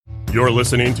You're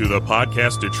listening to the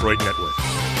Podcast Detroit Network.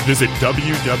 Visit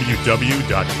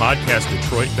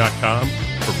www.podcastdetroit.com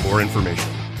for more information.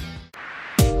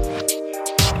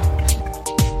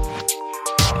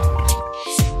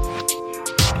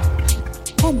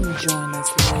 Come and join us,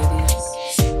 ladies.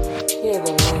 Hear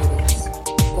the latest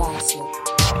gossip,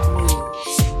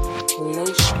 news,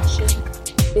 relationship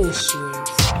issues.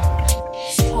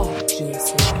 Talk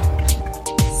juicy.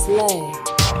 Slay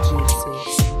juicy.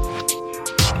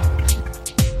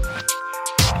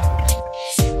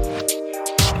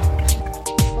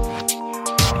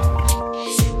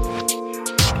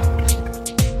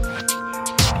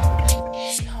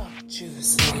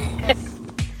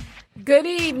 Good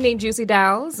evening, Juicy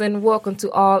Dolls, and welcome to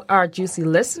all our juicy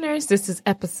listeners. This is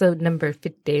episode number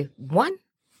 51.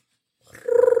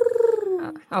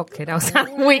 Okay, that was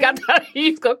weak. I thought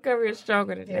you was going to come here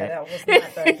stronger than that. Yeah, that was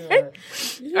not that good.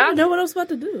 You didn't know what I was about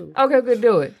to do. Okay, good,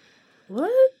 do it.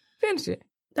 What? Finish it.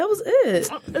 That was it.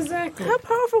 Exactly. How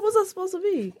powerful was I supposed to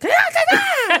be?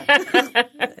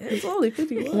 It's only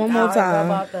 51. One more time.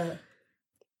 About that.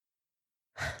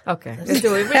 Okay, let's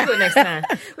do it. We'll do it next time.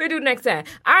 We'll do it next time.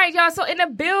 All right, y'all. So in the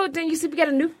building, you see we got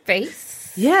a new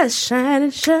face. Yes, shining,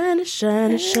 shining,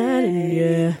 shining, shining,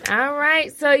 yeah. All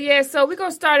right. So we're going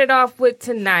to start it off with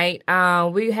tonight.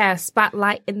 We have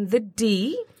Spotlight in the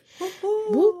D.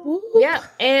 Whoop, whoop. Yeah,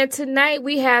 and tonight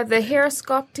we have the hair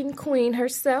sculpting queen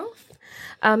herself,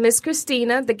 Miss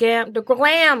Christina, the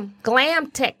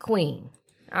glam tech queen.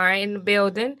 All right, in the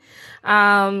building.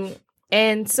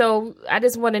 And so I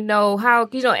just want to know how, I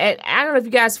don't know if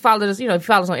you guys follow us, if you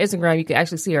follow us on Instagram, you can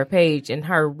actually see her page, and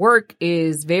her work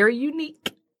is very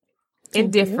unique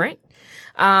and different.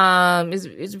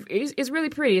 It's really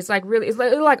pretty. It's like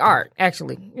art,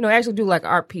 actually. Actually do like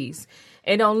art piece.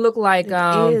 It don't look like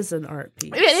it is an art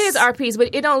piece. It is art piece,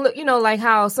 but it don't look, like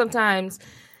how sometimes,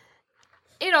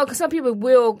 because some people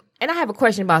will, and I have a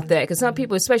question about that, because some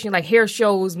people, especially like hair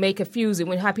shows, may confuse it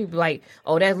when how people like,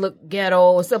 oh, that look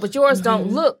ghetto or stuff, but yours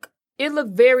don't look. It look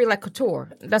very like couture.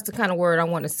 That's the kind of word I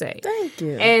want to say. Thank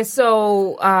you. And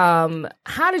so,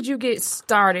 how did you get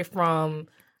started from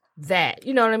that?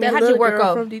 You know what I mean? How did you work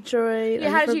up from Detroit?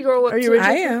 Yeah, how did you grow up? Are you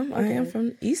I am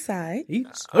from East Side.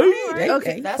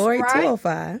 Okay, That's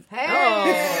 48205.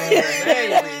 Hey,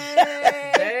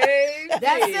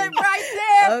 That's it right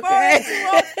there, Okay.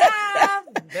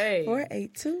 4205.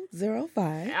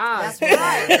 48205. That's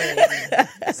right.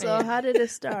 So how did it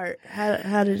start?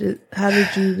 How did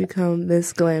you become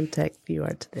Miss Glam Tech you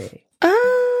are today?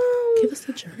 Give us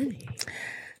the journey.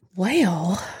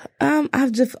 Well,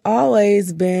 I've just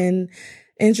always been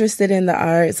interested in the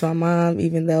arts. My mom,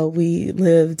 even though we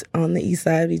lived on the east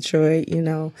side of Detroit,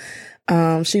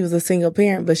 she was a single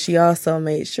parent, but she also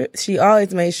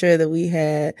always made sure that we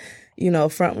had,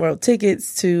 front row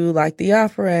tickets to like the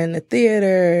opera and the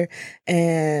theater.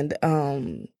 And,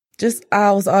 I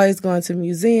was always going to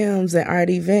museums and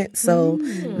art events. So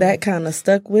that kind of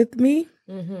stuck with me.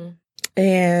 Mm-hmm.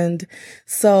 And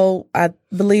so I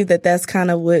believe that that's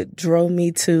kind of what drove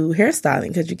me to hairstyling,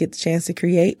 because you get the chance to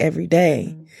create every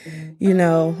day,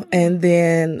 and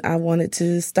then I wanted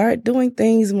to start doing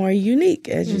things more unique,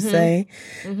 as you say,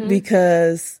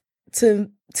 because to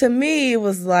me, it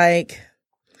was like,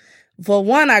 for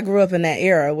one, I grew up in that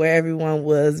era where everyone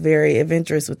was very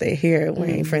adventurous with their hair,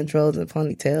 wearing French rolls and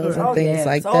ponytails and things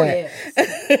like that.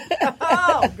 Yes.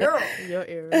 Oh, girl. Your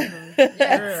era.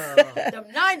 The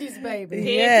 90s,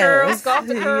 baby. Curls,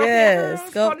 sculpted curls. Yes,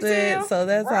 curls, sculpted. ponytail. So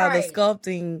that's how the Right.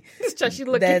 sculpting, She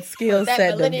looking. that skill That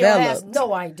set millennial has developed.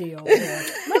 no idea.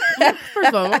 First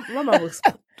of all, my mom was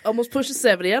almost pushing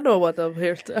 70. I know about them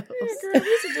hairstyles. Girl,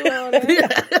 we should do all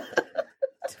that.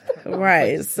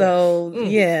 Right. So,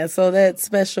 so that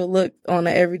special look on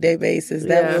an everyday basis,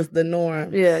 that was the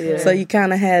norm. Yeah. So you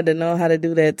kind of had to know how to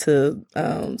do that to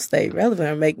stay relevant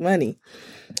and make money.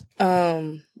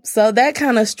 So that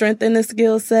kind of strengthened the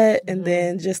skill set. And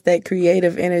then just that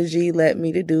creative energy led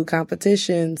me to do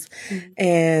competitions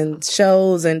and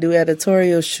shows and do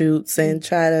editorial shoots and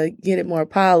try to get it more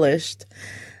polished.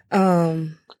 So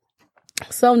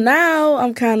now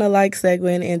I'm kind of like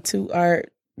segueing into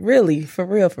art, really, for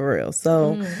real.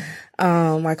 So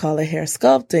I call it hair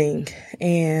sculpting.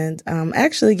 And I'm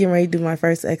actually getting ready to do my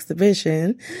first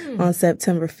exhibition on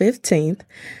September 15th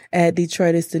at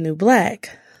Detroit is the New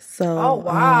Black. So, Oh,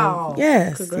 wow.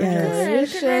 Yes.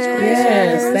 Congratulations.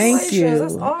 Yes, thank you.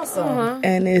 That's awesome.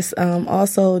 And it's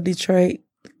also Detroit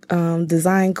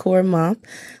Design Core Month.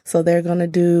 So they're going to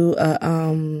do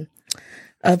a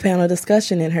panel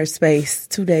discussion in her space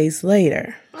 2 days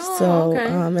later. Oh, okay.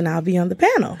 And I'll be on the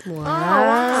panel.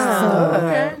 Wow.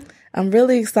 Okay. I'm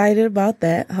really excited about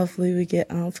that. Hopefully we get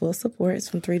full support. It's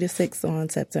from 3 to 6 on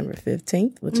September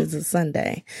 15th, which is a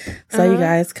Sunday. So you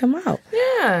guys come out.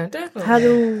 Yeah, definitely. How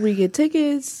do we get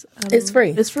tickets? It's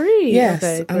free. It's free. Yes.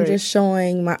 Okay, I'm great. just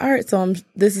showing my art. So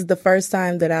this is the first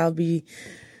time that I'll be,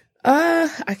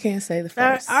 I can't say the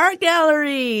first. Art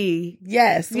gallery.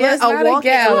 Yes. Yeah, Well, it's not a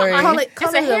gallery. Call it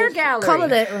It's a hair gallery. Call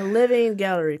it a living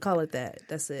gallery. Call it that.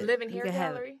 That's it. Living You hair can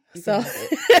have gallery. So,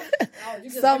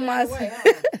 so my,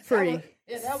 free.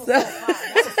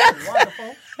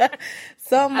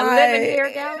 so A living my,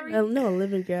 hair gallery. No, a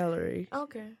living gallery.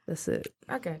 Okay, That's it.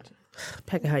 I got you.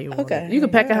 Pack it how you want Okay. it. You can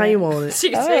pack it how you want it.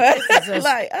 She all said, right.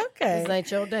 Like, okay. This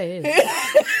ain't your day, is it?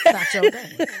 It's not your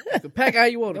day. You can pack it how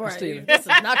you want it, Right. Christina. This is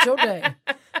not your day.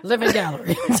 Living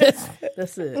gallery.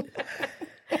 That's it.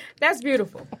 That's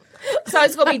beautiful. So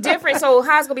it's gonna be different. So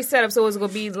how it's gonna be set up? So it's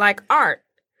gonna be like art,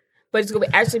 but it's gonna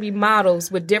actually be models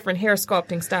with different hair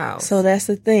sculpting styles. So that's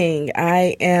the thing.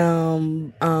 I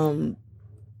am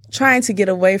trying to get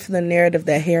away from the narrative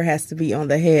that hair has to be on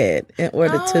the head in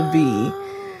order to be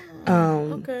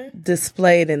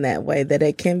displayed in that way, that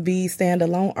it can be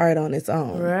standalone art on its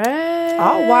own. Right.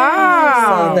 Oh,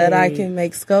 wow. So that I can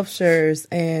make sculptures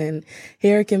and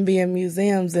hair can be in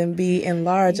museums and be in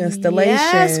large installations.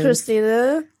 Yes,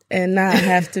 Christina. And not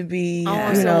have to be,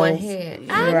 on you know, someone's head.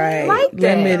 I right, like that.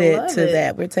 limited I love to it.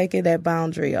 that. We're taking that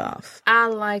boundary off. I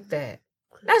like that.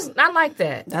 I like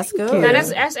that. That's good. you. Now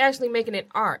that's actually making it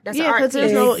art. That's an Yeah, art because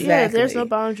there's piece. no Exactly. there's no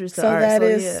boundaries to So art. that so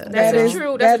is yeah. that That's a is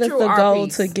true- that that's a is true the art goal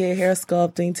piece. to get hair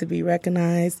sculpting to be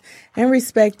recognized and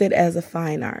respected as a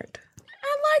fine art.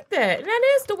 I like that. That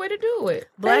is the way to do it.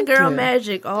 Black girl you.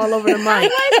 magic all over the I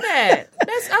mic. like that.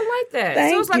 I like that. So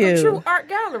Thank it's like you. a true art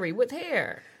gallery with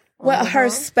hair. Well, her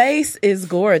space is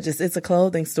gorgeous. It's a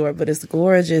clothing store, but it's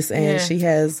gorgeous, and Yeah. she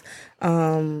has.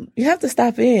 You have to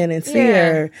stop in and see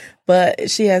Yeah. her, but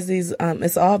she has these.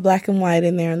 It's all black and white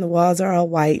in there, and the walls are all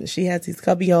white, and she has these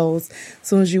cubby holes. As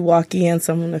soon as you walk in,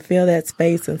 someone to fill that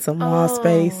space and some wall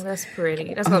space. Oh, that's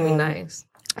pretty. That's gonna be nice.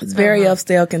 It's very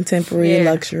upscale, contemporary, Yeah.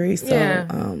 luxury. So, Yeah.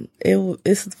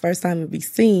 This is the first time it'll be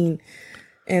seen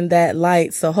in that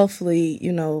light. So hopefully,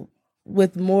 you know,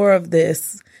 with more of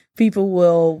this, people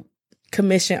will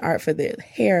commission art for their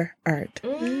hair art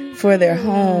for their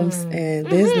homes and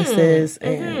businesses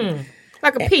and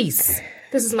Like a piece.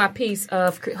 This is my piece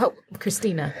of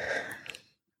Christina.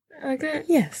 Okay.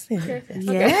 yes,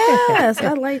 Yes,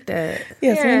 I like that.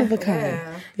 yes, Yeah. one of a kind.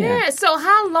 Yeah. So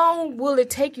how long will it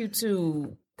take you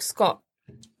to sculpt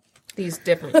these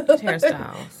different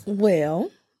hairstyles?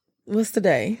 Well, what's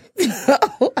today?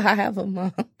 I have a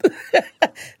month.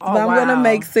 I'm gonna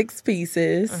make 6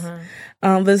 pieces.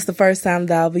 But it's the first time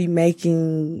that I'll be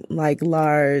making like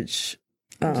large.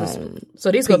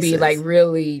 So these gonna be Pieces. like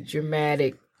really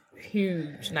dramatic,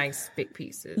 huge, nice big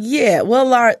pieces. Yeah, well,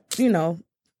 large. You know,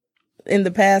 in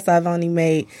the past I've only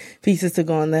made pieces to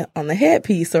go on the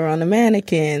headpiece or on the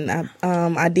mannequin.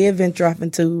 I did venture off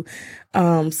into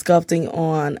sculpting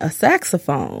on a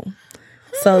saxophone,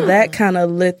 so that kind of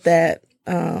lit that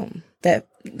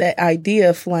that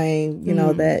idea flame. You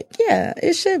know that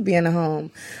it should be in a home,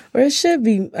 or it should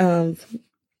be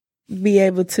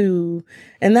able to,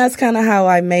 and that's kind of how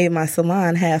I made my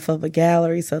salon half of a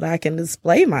gallery so that I can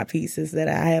display my pieces that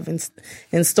I have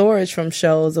in storage from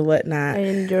shows or whatnot.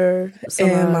 And your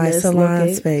salon In my is salon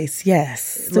located- space, yes.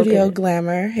 Studio Located.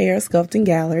 Glamour Hair Sculpting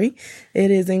Gallery. It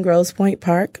is in Grosse Pointe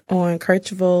Park on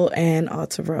Kirchville and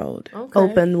Alta Road. Okay.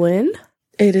 Open when?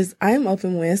 I am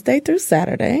open Wednesday through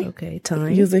Saturday, Okay, time.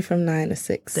 usually from 9 to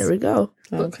 6. There we go.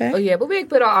 Okay. Oh yeah, but we can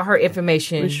put all her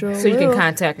information We sure so you can will.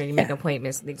 contact her and make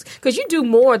appointments and things. Because you do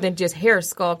more than just hair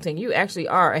sculpting. You actually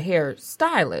are a hair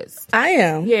stylist. I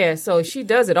am. Yeah, so she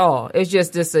does it all. It's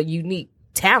just a unique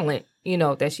talent, you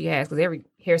know, that she has because every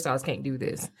hairstylist can't do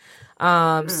this.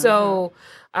 So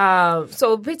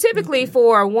typically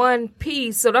for one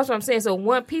piece, so that's what I'm saying. So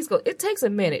one piece it takes a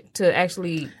minute to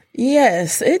actually.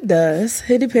 Yes, it does.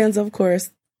 It depends, of course,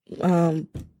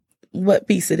 what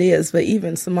piece it is, but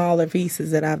even smaller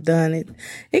pieces that I've done,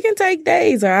 it can take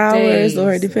days or hours,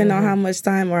 or Days, depending on how much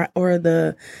time or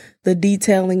the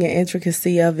detailing and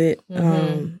intricacy of it.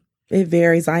 It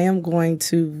varies. I am going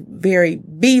to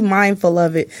be mindful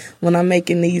of it when I'm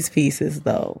making these pieces,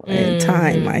 though, and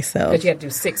time myself. But you have to do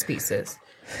 6 pieces.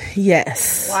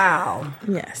 Yes. Wow.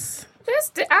 Yes.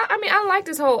 I like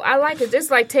this whole. I like it. It's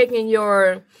like taking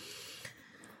your.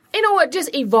 You know what?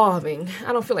 Just evolving.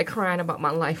 I don't feel like crying about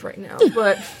my life right now,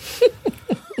 but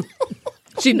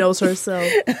She knows herself.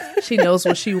 She knows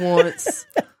what she wants.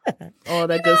 All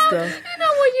that good stuff. you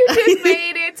know when you just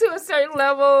made it to a certain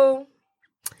level,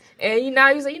 and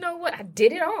you say, you know what? I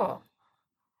did it all.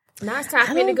 Now it's time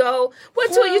for me to go. Well,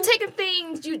 too, you're taking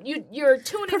things. You're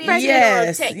tuning in.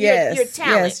 Yes, your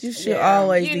talent. yes. You should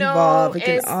always evolve. It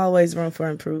can always room for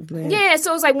improvement. Yeah,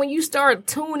 so it's like when you start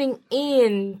tuning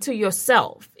in to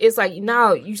yourself, it's like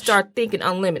now you start thinking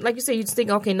unlimited. Like you said, you just think,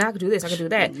 okay, now I can do this, I can do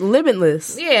that.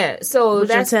 Limitless. Yeah, so With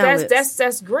your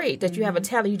that's great that you have a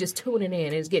talent. You just tuning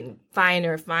in. It's getting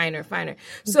finer, finer, finer.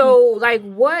 So like,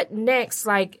 what next?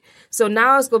 Like, so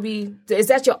now it's gonna be. Is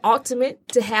that your ultimate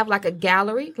to have like a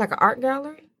gallery, like an art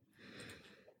gallery?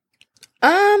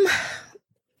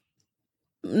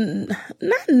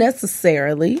 Not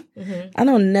necessarily. I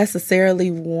don't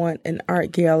necessarily want an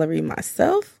art gallery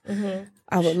myself.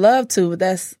 I would love to, but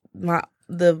that's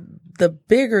the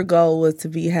bigger goal was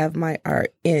to have my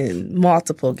art in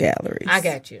multiple galleries. I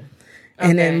got you.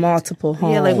 And in multiple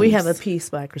homes. Yeah, like we have a piece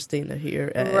by Christina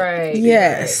here. Right.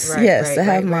 Yes, yes. To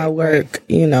have my work,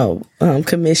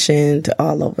 commissioned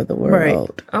all over the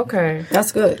world. Right. Okay.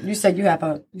 That's good. You said you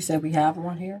said we have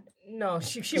one here? No,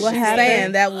 she was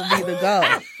saying that would be the goal.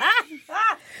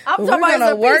 I'm we're going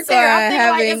to work on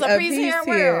having a piece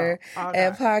here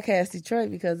at Podcast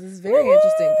Detroit because it's a very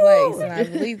interesting place. And I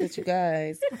believe that you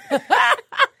guys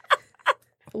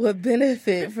would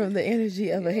benefit from the energy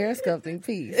of a hair sculpting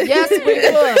piece. Yes, we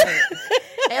would.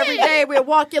 Every day we'll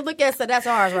walk in, look at it, that's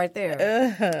ours right there.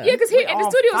 Yeah, because here in the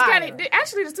studio is kind of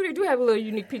actually the studio do have a little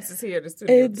unique pieces here in the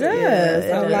studio. It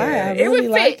does. I really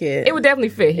like it. It would definitely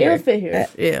fit here. It would fit here.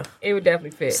 Yeah, it would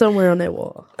definitely fit somewhere on that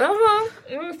wall.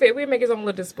 It would fit. We'd make his own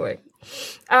little display.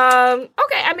 Okay,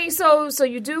 I mean, so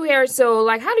you do hair. So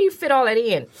like, how do you fit all that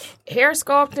in? Hair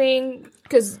sculpting,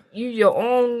 because you your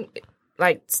own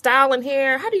like styling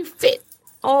hair. How do you fit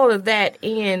all of that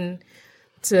in?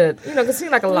 To because it seems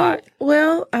like a lot.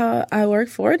 Well, I work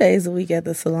 4 days a week at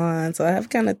the salon, so I have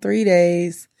kind of 3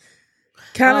 days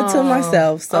kind of to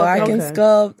myself. So I can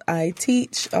sculpt. I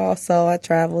teach also. I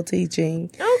travel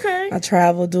teaching. Okay. I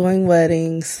travel doing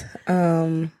weddings.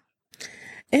 And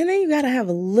then you got to have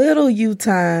a little you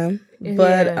time,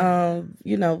 but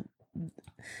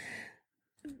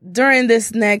during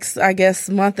this next, I guess,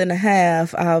 month and a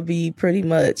half, I'll be pretty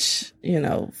much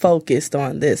focused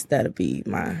on this. That'll be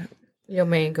your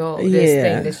main goal,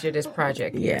 this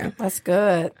project. Yeah. That's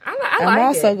good. I'm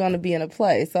also going to be in a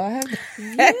play, so I have to...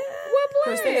 What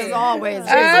play? Christina's always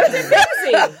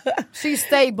busy. She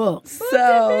stay booked.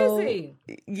 So, busy.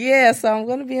 Yeah, so I'm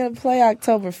going to be in a play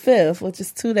October 5th, which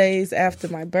is 2 days after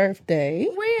my birthday.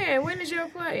 When is your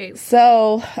play?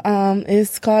 So,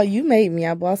 it's called You Made Me.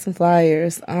 I bought some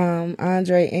flyers.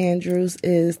 Andre Andrews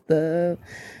is the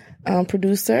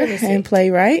producer and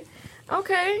playwright.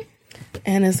 Okay.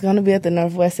 And it's going to be at the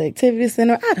Northwest Activity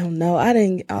Center. I don't know. I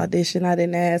didn't audition. I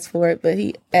didn't ask for it, but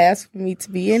he asked for me to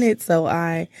be in it. So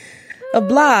I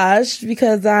obliged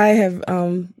because I have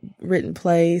written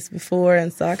plays before.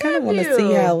 And so I kind of want to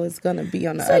see how it's going to be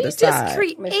on the other side. So you're just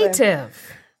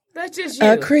creative. That's just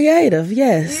you. Creative,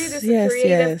 yes. You're just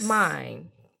creative mind.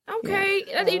 Okay.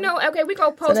 Yeah. Okay, we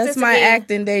go post so that's this my again.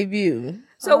 acting debut.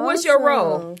 So what's your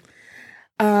role?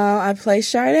 I play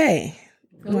Sade.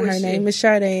 Her name is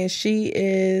Sade, and she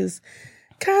is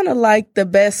kind of like the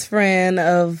best friend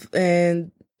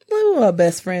and what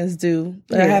best friends do.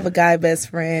 I have a guy best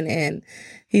friend, and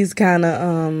he's kind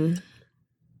of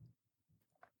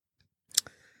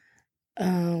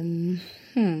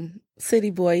city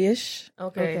boyish.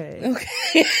 Okay.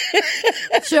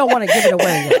 She don't want to give it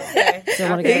away. Okay. She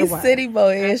don't want to give it away. He's city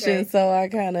boyish, and so I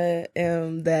kind of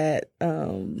am that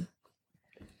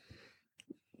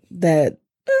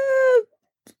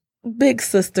big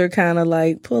sister, kind of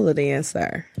like pull it in,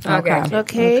 sir.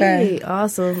 Okay.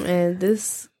 Awesome. And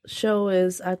this show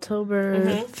is October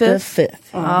 5th. The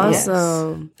 5th.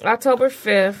 Awesome. Yes. October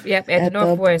 5th. Yep, at the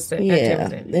Northwest.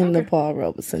 In the Paul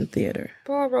Robeson Theater.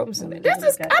 Paul Robeson. This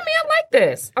is. I like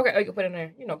this. Okay, you can put it in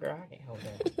there. Girl, I can't hold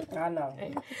that. I know.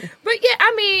 But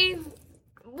yeah,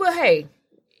 well, hey.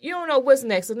 You don't know what's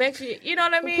next. So next year, you know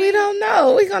what I mean? We don't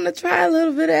know. We're going to try a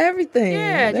little bit of everything.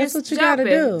 Yeah, that's what you got to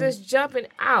do. Just jumping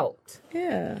out.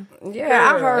 Yeah.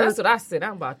 Yeah, I heard. That's what I said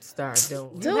I'm about to start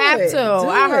doing. You have to.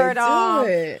 I heard.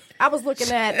 I was looking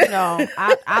at,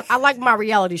 I like my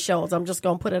reality shows. I'm just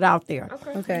going to put it out there.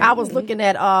 Okay. I was looking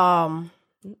at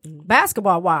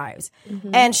Basketball Wives.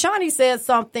 And Shawnee said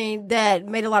something that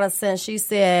made a lot of sense. She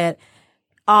said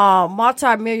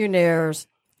multimillionaires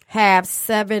have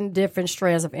 7 different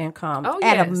strands of income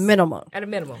at a minimum. At a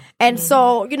minimum. And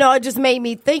so, it just made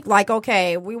me think like,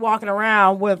 okay, we walking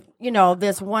around with,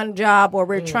 this one job where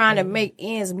we're trying to make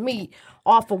ends meet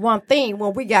off of one thing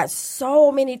when we got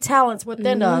so many talents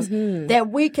within us that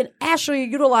we can actually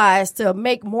utilize to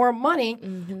make more money,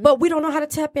 but we don't know how to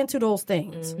tap into those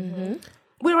things.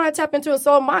 we don't have to tap into it.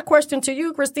 So my question to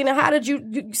you, Christina, how did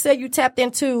you say you tapped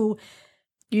into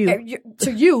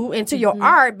into your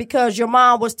art because your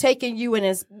mom was taking you and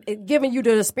is giving you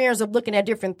the experience of looking at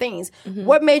different things.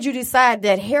 What made you decide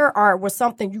that hair art was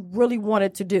something you really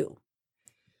wanted to do?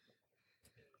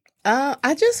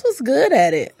 I just was good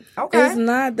at it. Okay. It's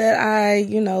not that I,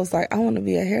 it's like I want to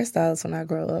be a hairstylist when I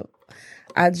grow up.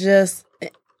 I just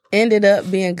ended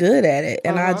up being good at it.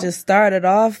 And I just started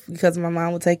off because my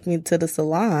mom would take me to the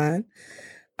salon.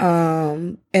 But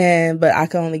I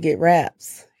could only get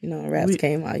wraps. Wraps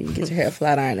came out, you can get your hair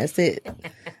flat iron, that's it.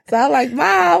 So I like, Ma,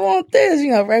 I want this.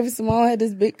 Raven Simone had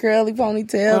this big curly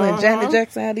ponytail and Janet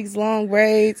Jackson had these long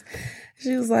braids.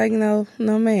 She was like, no,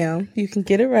 ma'am, you can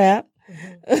get a wrap.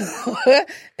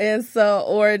 And so,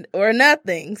 or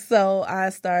nothing. So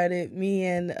I started, me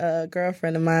and a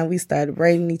girlfriend of mine, we started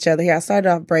braiding each other hair. I started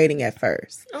off braiding at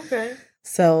first. Okay.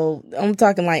 So I'm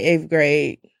talking like 8th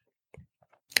grade.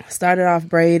 Started off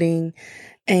braiding.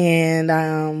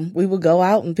 And we would go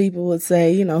out and people would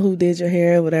say, who did your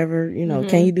hair, whatever,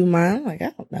 can you do mine? I'm like,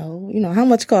 I don't know. How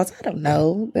much it costs? I don't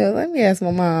know. Let me ask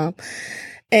my mom.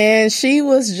 And she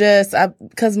was just,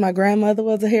 because my grandmother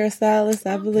was a hairstylist,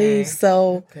 I believe.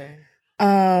 So,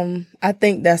 I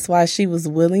think that's why she was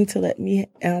willing to let me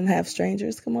have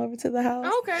strangers come over to the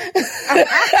house. Okay.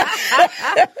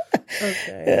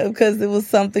 Because it was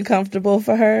something comfortable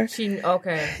for her.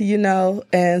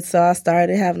 And so I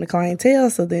started having a clientele.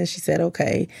 So then she said,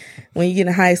 okay, when you get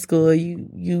in high school,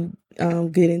 you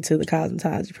get into the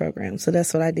cosmetology program. So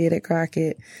that's what I did at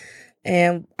Crockett.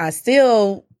 And I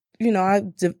still, I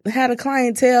had a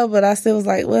clientele, but I still was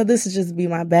like, well, this is just be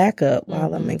my backup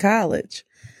while I'm in college.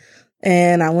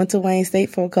 And I went to Wayne State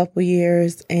for a couple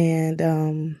years, and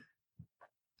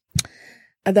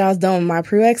I was done with my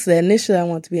prereqs. Initially, I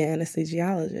wanted to be an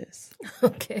anesthesiologist.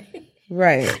 Okay.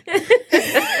 Right.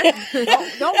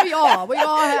 Don't we all? We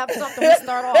all have something to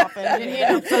start off and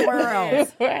end up somewhere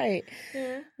else. Right.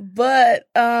 Yeah. But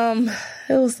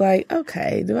it was like,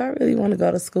 okay, do I really want to go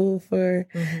to school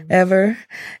forever?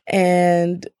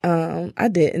 And I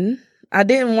didn't. I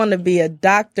didn't want to be a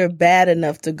doctor bad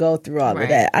enough to go through all of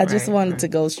that. I just wanted to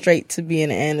go straight to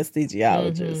being an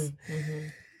anesthesiologist.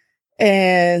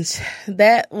 And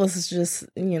that was just,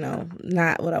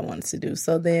 not what I wanted to do.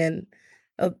 So then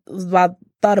I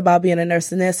thought about being a nurse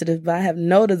anesthetist, but I have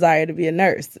no desire to be a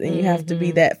nurse. And you have to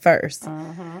be that first.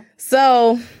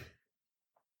 So,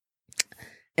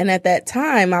 and at that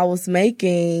time, I was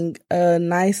making a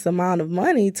nice amount of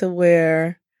money to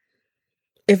where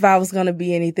if I was going to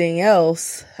be anything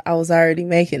else, I was already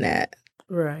making that.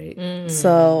 Right.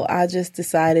 So I just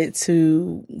decided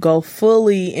to go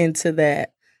fully into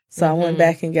that. So I went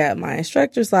back and got my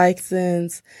instructor's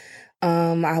license.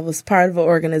 I was part of an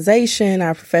organization,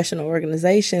 our professional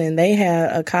organization, and they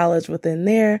had a college within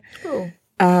there. Cool.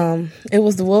 It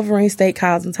was the Wolverine State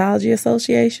Cosmetology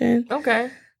Association. Okay.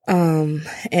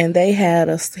 And they had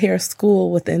a hair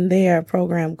school within their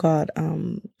program called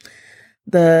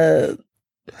the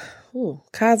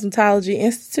Cosmetology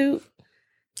Institute.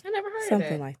 I never heard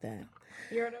something of that. like that.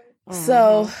 You heard of it?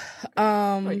 So,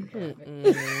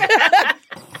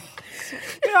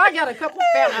 I got a couple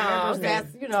family members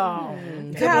that's,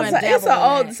 it's an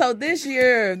old. So this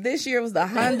year was the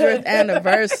 100th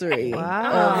anniversary.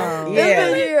 Wow.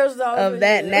 Of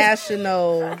that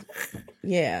national.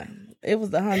 Yeah. It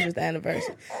was the 100th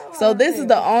anniversary. So this is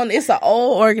it's an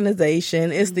old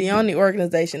organization. It's the only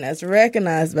organization that's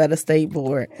recognized by the state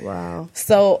board. Wow.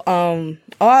 So, all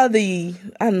of you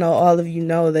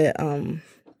know that,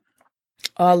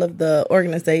 all of the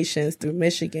organizations through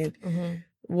Michigan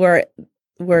were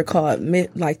called,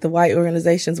 like the white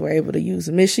organizations were able to use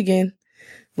Michigan,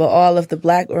 but all of the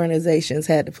black organizations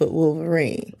had to put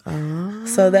Wolverine.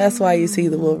 So that's why you see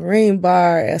the Wolverine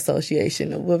Bar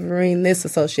Association, the Wolverine this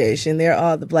association. They're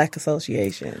all the black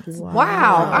associations.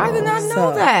 Wow. I did not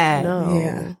know that. No.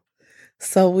 Yeah.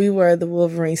 So we were the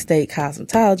Wolverine State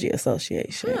Cosmetology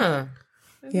Association. Huh.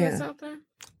 Is Yeah. that something?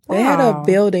 They had a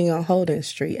building on Holden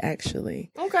Street,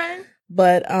 actually. Okay.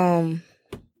 But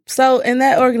so in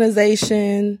that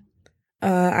organization,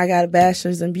 I got a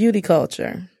bachelor's in beauty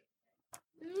culture.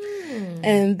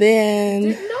 And then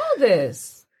Didn't know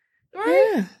this.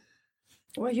 Right? yeah.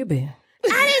 Where you been? I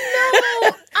didn't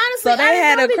know. Honestly, So they I didn't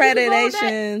had know that you could go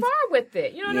accreditations. that far with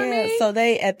it. You know what I Yeah, mean? so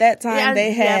they at that time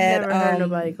they had I've never heard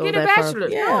nobody go Get a that far.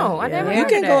 bachelor's. yeah, No, I never you heard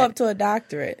can of go that. up to a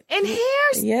doctorate. And hair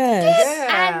Yes.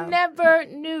 I never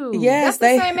knew. Yes,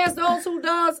 That's the same as those who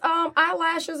does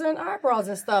eyelashes and eyebrows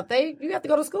and stuff. You have to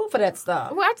go to school for that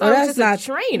stuff. Well, I thought Well, it that's was not just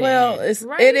a training. Well,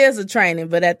 right? it is a training,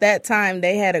 but at that time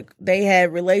they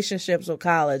had relationships with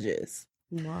colleges.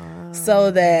 Wow.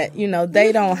 So that,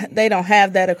 they don't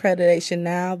have that accreditation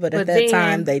now, but at that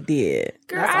time they did.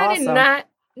 Girl, I did not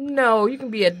know you can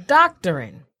be a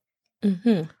doctorate.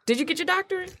 Mm-hmm. Did you get your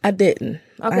doctorate? I didn't.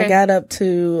 Okay. I got up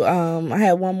to, I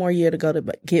had one more year to go to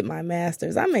get my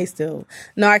master's. I may still,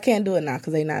 no, I can't do it now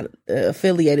because they're not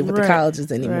affiliated with the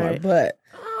colleges anymore. Right. But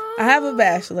I have a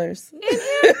bachelor's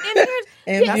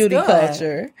in beauty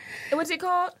culture. And what's it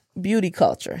called? Beauty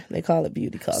culture. They call it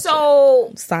beauty culture.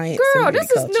 So, science. Girl, and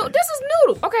this is new. This is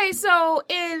new. Okay, so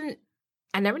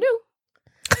I never knew.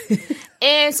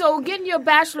 And so, getting your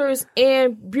bachelor's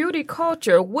in beauty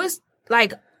culture,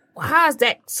 how's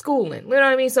that schooling? You know what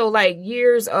I mean? So,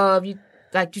 years of you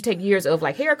take years of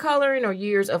hair coloring or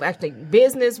years of actually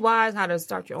business wise, how to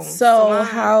start your own.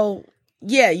 So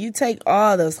you take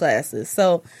all those classes.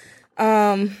 So,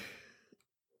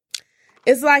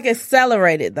 it's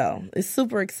accelerated though. It's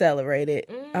super accelerated.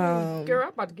 Girl, I'm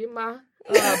about to get my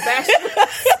bachelor's.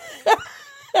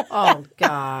 Oh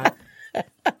God.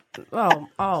 Oh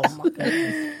my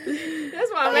goodness.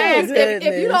 That's why I'm asking.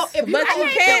 If you don't, but you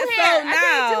can't.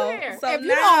 If you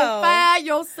don't find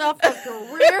yourself a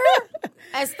career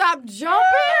and stop jumping,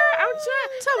 I'm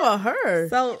trying. Talk about her.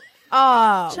 So,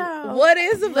 what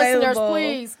is available? Listeners,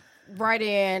 please write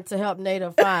in to help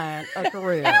Nada find a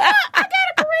career. I got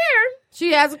a career.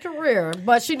 She has a career,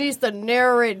 but she needs to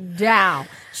narrow it down.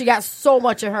 She got so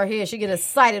much in her head. She get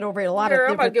excited over a lot of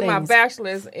different things. I'm about to get my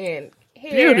bachelor's in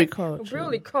beauty culture.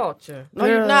 Beauty culture. No,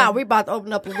 you're not. We about to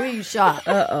open up a weed shop.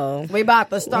 Uh-oh. We about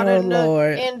to start in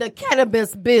the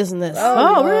cannabis business.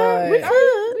 Oh, really?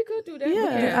 We could do that.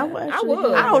 Yeah, I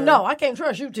would. I don't know. I can't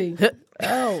trust you, T.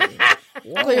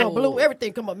 Cleo Blue,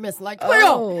 everything come up missing.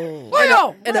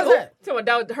 Cleo. And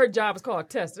her job is called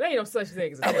tester. There ain't no such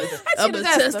thing as a tester. I'm a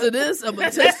tester this. I'm a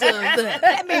tester of that.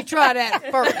 Let me try that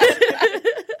first.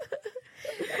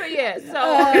 But yeah,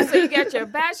 so you got your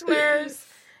bachelor's.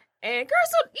 And girl,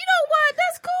 so you know what?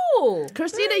 That's cool.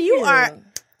 Christina, you are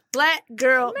black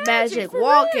girl magic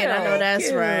walking. Real. I know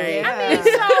that's right. I mean,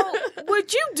 so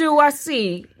what you do, I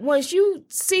see, once you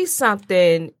see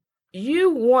something, you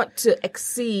want to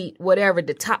exceed whatever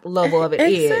the top level of it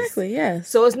is. Exactly, yes.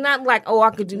 So it's not like,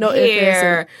 I could do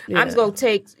hair. I'm just going to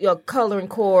take your coloring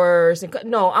course.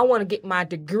 No, I want to get my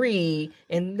degree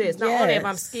in this. Not only if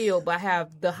I'm skilled, but I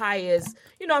have the highest,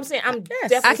 you know what I'm saying? I'm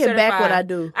definitely I can certified. back what I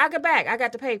do. I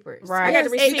got the papers. Right. I got the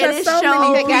receipts. And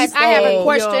Okay, guys, I have a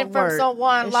question from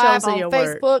someone live on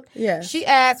Facebook. Work. Yes. She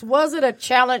asked, was it a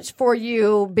challenge for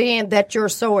you being that you're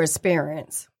so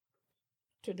experienced?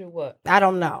 To do what? I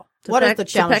don't know. What is the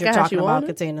challenge you're talking about,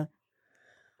 Katina?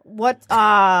 What?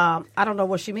 I don't know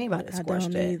what she mean by this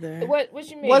question. I don't either. What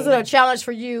you mean? Was it a challenge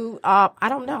for you? I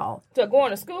don't know. To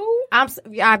going to school?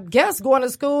 I guess going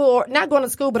to school, or not going to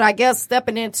school, but I guess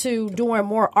stepping into doing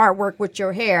more artwork with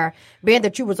your hair, being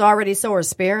that you was already so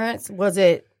experienced. Was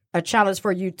it a challenge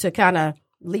for you to kind of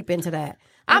leap into that?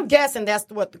 I'm guessing that's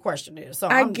what the question is. So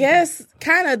I guess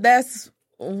kind of that's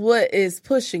what is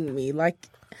pushing me.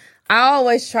 I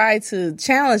always try to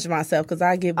challenge myself because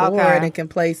I get bored and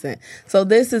complacent. So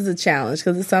this is a challenge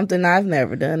because it's something I've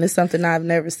never done. It's something I've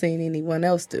never seen anyone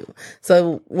else do.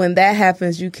 So when that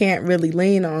happens, you can't really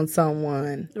lean on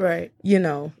someone, right?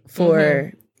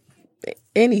 For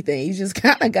anything. You just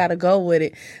kind of got to go with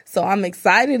it. So I'm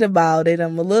excited about it.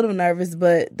 I'm a little nervous,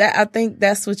 but I think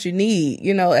that's what you need.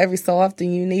 Every so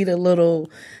often you need a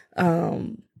little,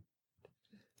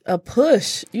 a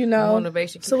push,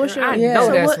 Motivation. So what's your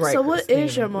what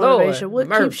is your motivation? What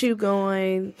keeps you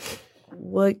going?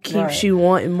 What keeps you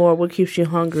wanting more? What keeps you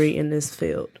hungry in this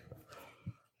field?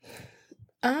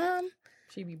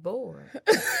 She be bored.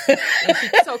 And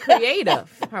she's so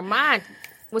creative. Her mind,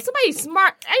 when somebody's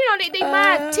smart, they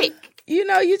mind tick.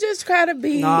 You just try to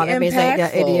be impactful. That means they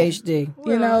got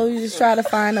ADHD. You just try to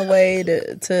find a way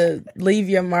to leave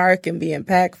your mark and be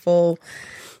impactful.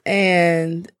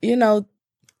 And,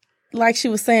 like she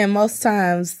was saying, most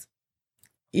times,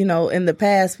 in the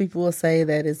past, people will say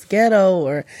that it's ghetto,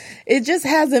 or it just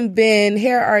hasn't been,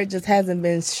 hair art just hasn't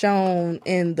been shown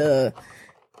in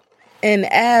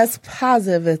as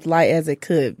positive a light as it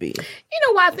could be. You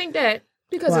know why I think that?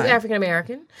 Because it's African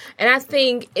American. And I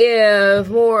think if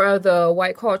more of the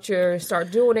white culture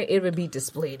start doing it, it would be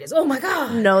displayed as, oh my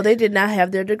God. No, they did not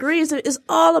have their degrees. It's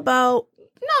all about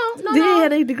No. They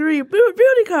had a degree in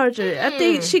beauty culture. I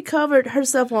think she covered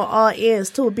herself on all ends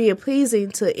to be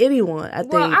pleasing to anyone. I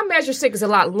think. Well, our Measure Stick is a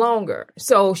lot longer,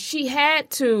 so she had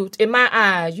to. In my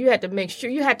eyes, you had to make sure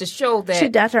you had to show that she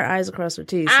dotted her eyes across her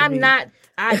T's. I'm not.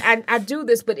 I do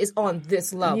this, but it's on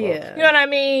this level. Yeah. You know what I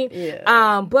mean?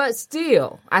 Yeah. But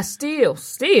still,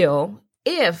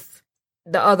 if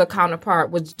the other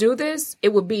counterpart would do this,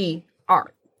 it would be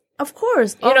art. Of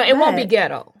course. You know, it won't be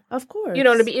ghetto. Of course. You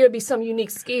know, it'll be some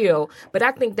unique skill. But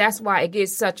I think that's why it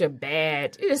gets such a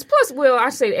bad... It's plus, well, I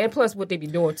say, and plus what they be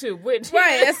doing, too. Which,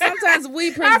 right, and sometimes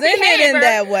we present it in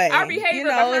that way. Our behavior you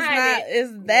know,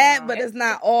 it's that, but it's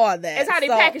not all that. It's how they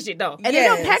package it, though. And they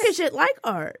don't package it like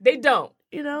art. They don't.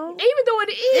 You know, even though it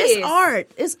is, it's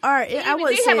art. It's art. I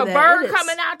wouldn't say that. They have a bird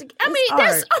coming out.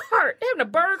 That's art. Having a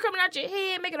bird coming out your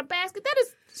head, making a basket. That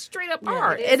is straight up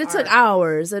art. And it took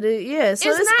hours. And so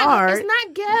it's art. It's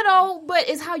not ghetto, but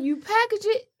it's how you package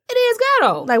it. It is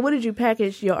ghetto. Like, what did you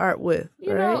package your art with?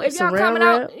 You know, if y'all coming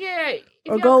out,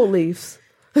 or gold leaves.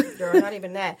 Girl, not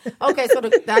even that. Okay, so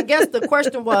I guess the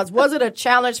question was it a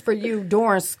challenge for you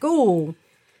during school?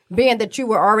 Being that you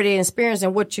were already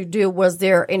experiencing what you do, was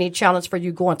there any challenge for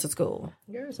you going to school?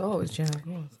 There's always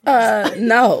challenge.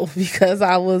 No, because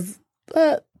I was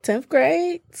 10th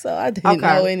grade, so I didn't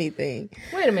know anything.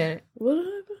 Wait a minute. What?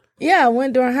 Yeah, I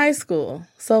went during high school.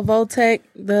 So Voltech,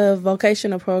 the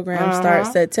vocational program,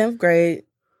 starts at 10th grade.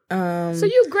 So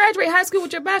you graduate high school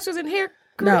with your bachelor's in hair?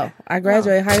 No, I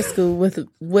graduated high school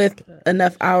with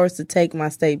enough hours to take my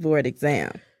state board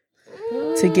exam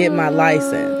to get my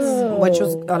license. Which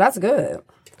was, that's good.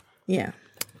 Yeah.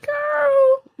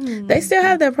 Girl. They still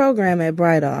have that program at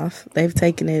Bright Off. They've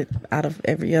taken it out of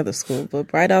every other school, but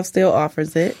Bright Off still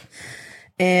offers it.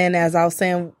 And as I was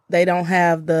saying, they don't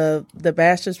have the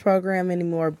bachelor's program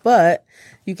anymore, but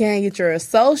you can get your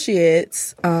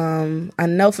associates. I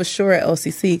know for sure at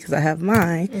OCC, because I have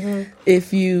mine,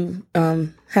 if you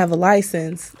have a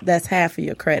license, that's half of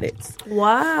your credits.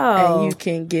 Wow. And you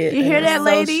can get You hear that,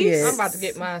 ladies? I'm about to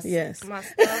get my stuff.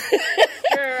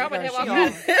 Girl, I'm about to have all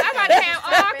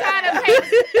kind of hair.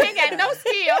 Ain't got no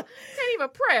skill. Can't even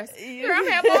press. Girl, I'm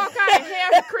having all kind of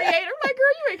hair creator. I'm like,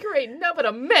 girl, you ain't creating nothing but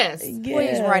a mess.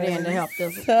 Please write in to help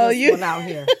this one out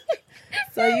here.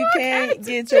 So you can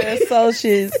get your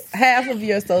associates, half of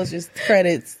your associates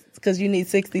credits, because you need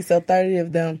 60, so 30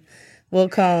 of them will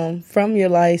come from your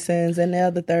license, and the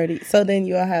other 30. So then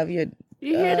you'll have your...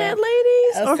 You hear that,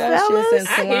 ladies or fellas? And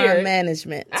salon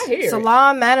management. I hear it.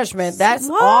 Salon management. That's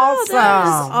awesome. That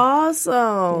is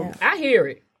awesome. Yeah. I hear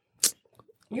it.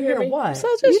 You hear what? So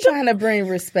just trying to bring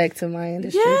respect to my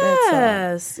industry.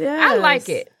 Yes. I like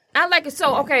it. I like it.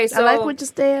 So, okay. So I like what you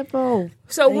stand for.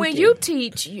 So when you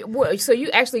teach, so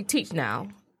you actually teach now?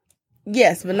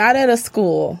 Yes, but not at a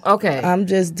school. Okay. I'm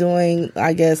just doing,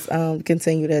 I guess,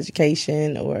 continued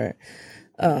education or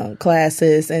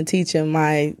classes and teaching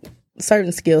my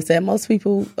certain skill set. Most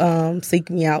people seek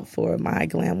me out for my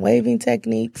glam waving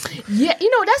techniques. Yeah,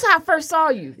 that's how I first saw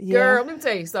you. Yeah. Girl, let me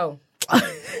tell you. So I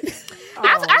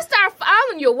started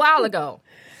following you a while ago.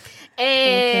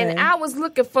 And I was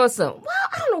looking for some. Well,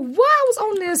 I don't know why I was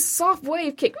on this soft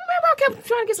wave kick. Remember, I kept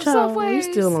trying to get some soft waves.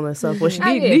 You still on that soft wave?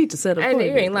 You need to set up. You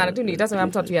ain't lying. I do need. That's what I'm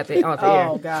talking to you at the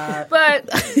Oh God! But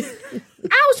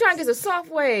I was trying to get some soft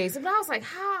waves, and I was like,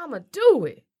 "How I'm gonna do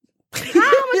it? How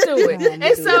I'm gonna do it?"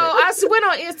 And so I went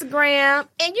on Instagram,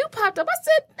 and you popped up. I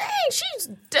said,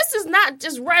 "Dang, this is not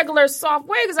just regular soft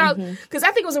waves." Because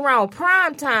I think it was around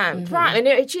prime time,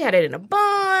 and she had it in the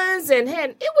buns, and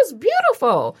it was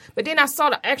beautiful. But then I saw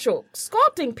the actual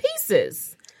sculpting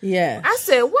pieces. Yeah, I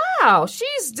said, "Wow,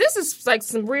 this is like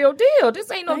some real deal.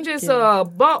 This ain't no just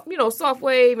bump, soft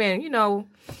wave, and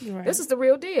this is the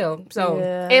real deal." So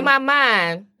in my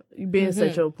mind. You been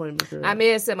set your appointment, girl. I may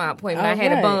have set my appointment. I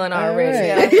had a bun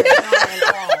already.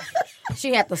 Right.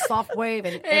 She had the soft wave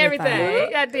and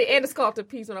everything. I did, and the sculpted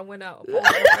piece when I went out.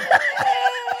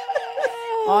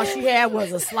 All she had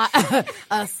was a slide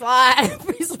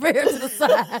piece of hair to the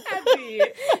side. I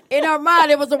did. In her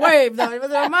mind, it was a wave, though. In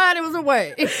her mind, it was a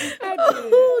wave. I did.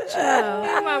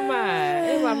 In my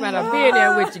mind. I've been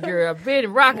there with you, girl. I've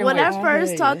been rocking with you. When I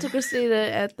first talked to Christina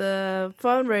at the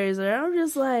fundraiser, I'm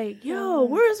just like, yo,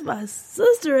 where's my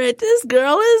sister at? This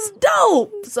girl is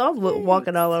dope. So I'm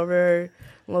walking all over her,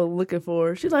 looking for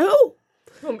her. She's like, who?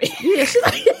 Yeah, she's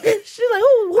like,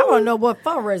 who? I want to know what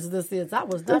fundraiser this is. I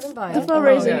was not invited. The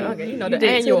fundraiser. Okay. The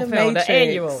annual film. The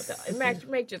annual.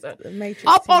 The Matrix.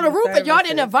 Up on the roof, and y'all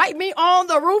didn't invite me on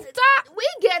the rooftop? We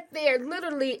get there,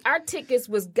 literally, our tickets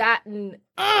was gotten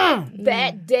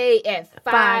that day at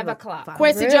 5 o'clock.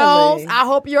 Quincy Jones, I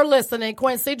hope you're listening.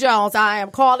 Quincy Jones, I am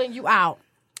calling you out.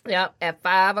 Yep, at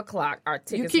 5 o'clock, our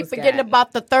tickets. You keep forgetting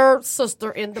about the third sister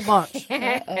in the bunch.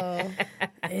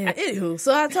 Anywho,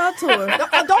 so I talked to her.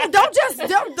 Don't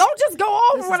just go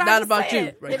over what I not about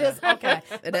said. you. Right it is okay.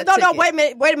 No, wait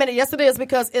a minute. Yes, it is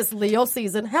because it's Leo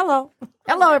season. Hello,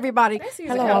 everybody.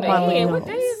 Hello, what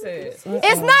day is it?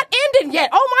 It's not ending yet.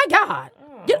 Oh my God,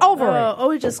 get over it. Oh,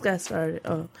 we just got started.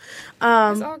 It's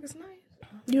August 9th.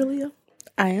 You're Leo.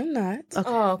 I am not.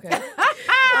 Oh, okay.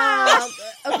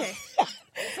 Okay.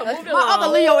 My other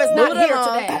Leo is not here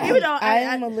today. Even though I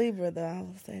am a Libra, though. I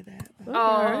will say that.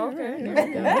 Oh,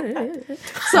 okay.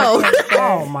 so,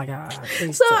 Oh my God.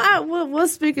 so I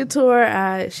was speaking to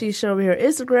her. She showed me her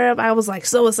Instagram. I was like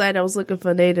so excited. I was looking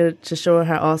for Nada to show her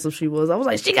how awesome she was. I was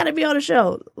like, she got to be on the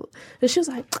show. And she was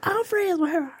like, I'm friends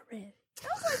with her already.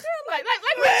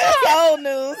 Old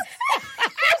news.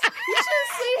 You should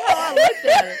see how I looked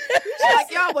at her.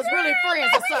 Like y'all was really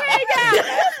friends or something.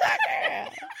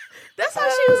 That's how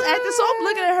she was acting. So I'm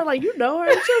looking at her like, you know her?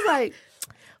 And she was like,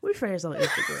 we friends on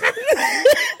Instagram. Like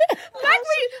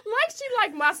she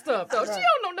like my stuff though. She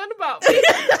don't know nothing about me.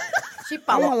 She I'm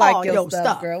follow gonna like all your your stuff,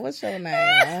 stuff. girl. What's your name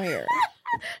on here?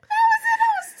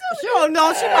 She don't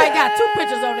know. She might got 2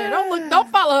 pictures on there. Don't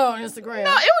follow her on Instagram.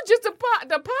 No, it was just the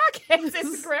podcast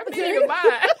Instagram. It didn't even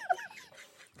mine.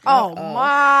 Oh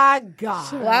my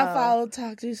God. Well, I follow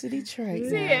Talk Juicy Detroit.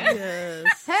 now. Yeah.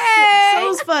 Yes. Hey. So it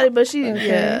was funny, but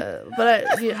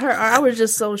I was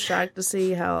just so shocked to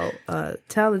see how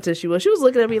talented she was. She was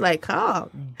looking at me like,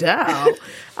 calm down.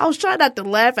 I was trying not to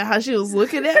laugh at how she was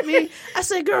looking at me. I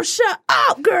said, girl, shut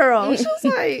up, girl. She was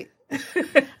like,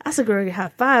 I said, girl,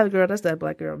 high five, girl. That's that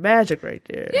black girl magic right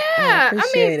there. Yeah, I mean,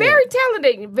 appreciate very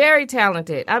talented, very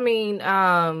talented. I mean,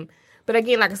 but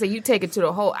again, like I said, you take it to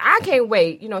the whole. I can't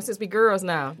wait. Since we girls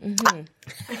now,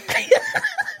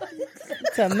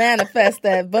 To manifest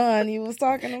that bun you was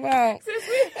talking about.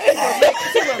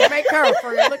 She will make her a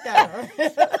friend. Look at her.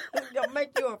 Gonna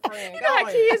make you a friend. you know how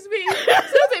kids be.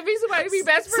 Since they be somebody to be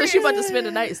best So friends. she about to spend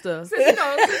the night and stuff. Since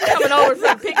coming over for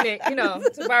a picnic,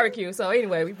 to barbecue. So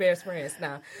anyway, we best friends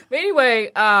now. But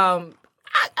anyway, I mean,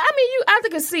 I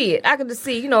could see it. I could just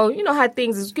see, how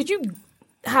things is because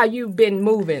how you've been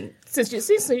moving since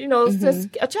since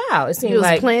a child. It seems It was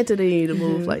like planted in you to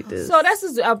move like this. so.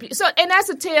 And that's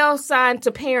a tell sign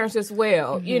to parents as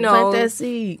well. Plant that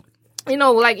seed.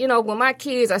 when my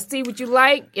kids, I see what you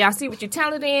like, I see what you're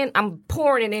talented in, I'm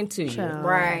pouring it into you. Child.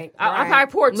 Right. I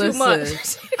probably pour too much.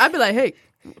 I'd be like, hey,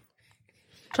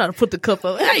 trying to put the cup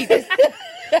up. Hey,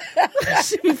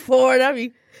 she be pouring. I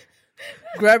be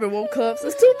grabbing 1 cup.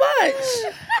 It's too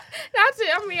much.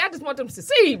 I just want them to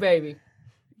succeed, baby.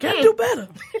 Gotta do better.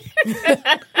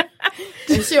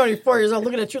 And she only 4 years old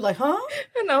looking at you like, huh?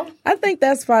 I think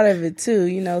that's part of it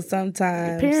too.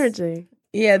 Sometimes Parenting.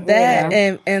 Yeah, that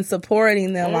and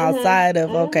supporting them outside of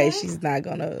she's not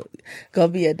gonna go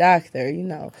be a doctor,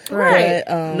 Right.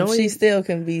 But she still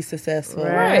can be successful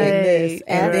Right. in this,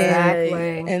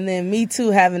 and then me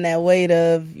too having that weight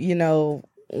of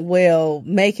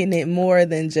making it more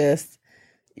than just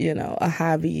a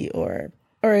hobby or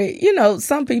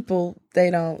some people they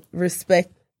don't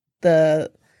respect the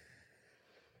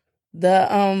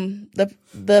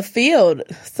field.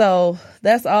 So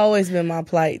that's always been my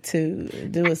plight to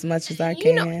do as much as I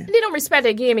can. They don't respect it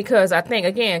again because I think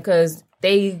because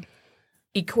they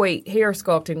equate hair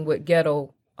sculpting with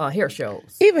ghetto hair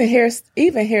shows. Even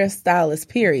hairstylists,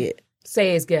 period.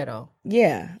 Say it's ghetto.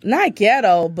 Yeah, not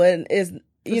ghetto, but it's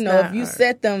if you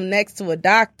set them next to a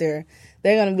doctor,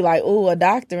 they're gonna be like, "Oh, a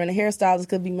doctor and a hairstylist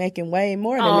could be making way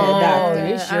more than that doctor."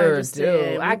 They sure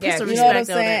do. I You guess know what I'm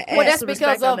saying? Well, that's Respect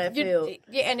because on of that you. field.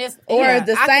 Yeah, and it's The I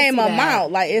can same see that.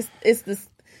 amount. Like it's the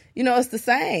it's the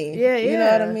same. Yeah, You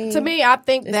know what I mean? To me, I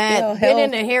think It's that still being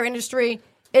in health. the hair industry,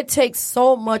 it takes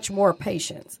so much more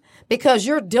patience because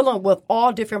you're dealing with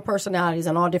all different personalities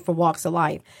and all different walks of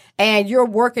life, and you're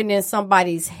working in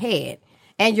somebody's head,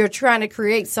 and you're trying to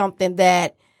create something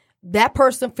that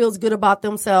person feels good about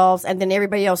themselves, and then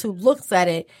everybody else who looks at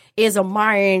it is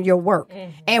admiring your work.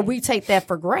 Mm-hmm. And we take that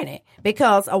for granted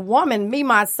because a woman, me,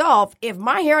 myself, if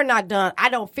my hair not done, I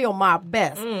don't feel my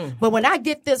best. But when I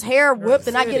get this hair whipped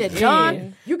and I get it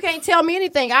done, you can't tell me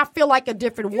anything. I feel like a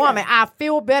different woman. I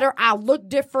feel better. I look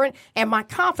different, and my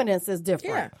confidence is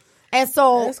different. Yeah. And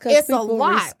so That's 'cause it's a people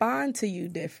lot. respond to you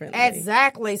differently.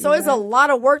 Exactly. So it's a lot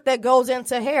of work that goes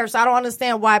into hair. So I don't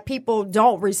understand why people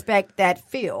don't respect that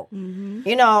field. Mm-hmm.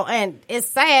 And it's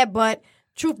sad, but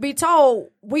truth be told,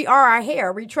 we are our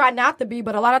hair. We try not to be,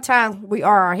 but a lot of times we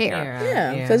are our hair.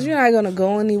 Yeah, because you're not gonna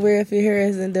go anywhere if your hair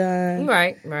isn't done.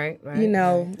 Right. I've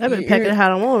been packing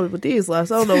how I want with these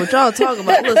last. I don't know what y'all talking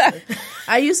about. Listen,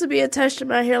 I used to be attached to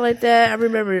my hair like that. I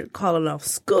remember calling off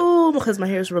school because my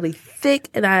hair is really thick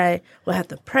and I would have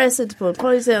to press it to put a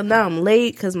ponytail. Now I'm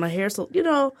late because my hair's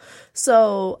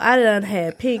so I done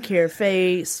had pink hair,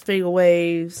 fades, finger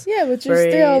waves. Yeah, but you're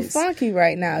braids. still funky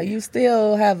right now. You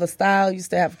still have a style. You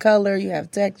still have color. You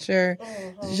have texture.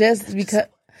 Just because.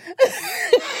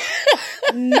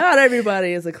 Not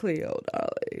everybody is a Cleo,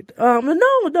 darling.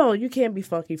 No, you can't be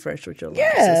funky fresh with your locks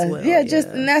Yeah, as well.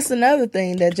 and that's another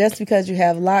thing, that just because you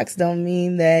have locks don't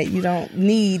mean that you don't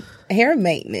need hair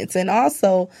maintenance. And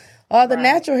also, all the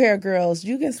natural hair girls,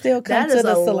 you can still come to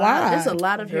the salon. There's a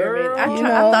lot of hair maintenance.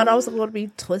 I thought I was going to be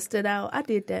twisted out. I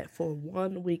did that for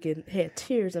 1 week and had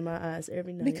tears in my eyes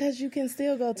every night. Because you can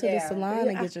still go to the salon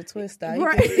and get your twist out. You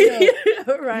Right. can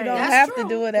still, Right. you don't That's have true. to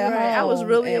do it at home. I was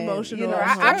really and, emotional.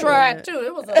 I tried too.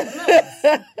 It was a mess.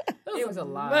 It was a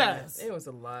lot. mess. It was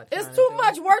a lot. It's trying too to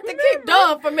much work to keep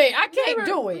done for me. I can't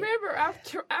do it. Remember, I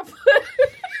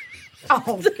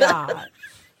Oh God.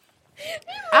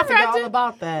 I forgot all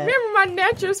about that. remember my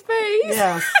natural's face.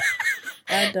 Yes.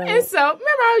 I don't. And so, remember,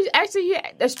 I was actually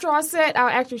the straw set.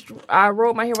 I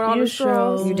rolled my hair with all You the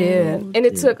straws. sure You did. And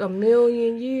it took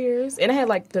 1,000,000 years. And I had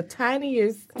like the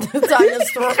tiniest. It's on your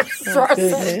straw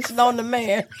goodness. on the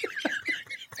man.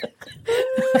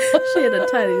 She had a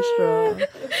tiny straw.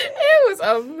 It was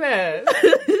a mess.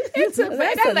 It took,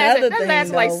 That's that another lasted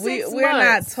thing, like though. 6 We're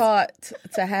not months. taught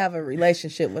to have a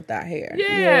relationship with our hair.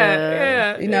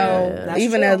 Yeah. You know, that's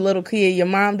even true. as a little kid, your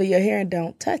mom do your hair and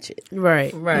don't touch it.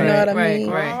 Right. Right. You know what I right, mean?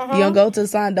 Right. You don't go to the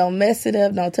salon, don't mess it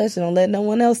up, don't touch it, don't let no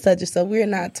one else touch it. So we're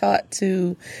not taught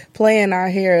to play in our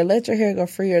hair, let your hair go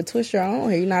free or twist your own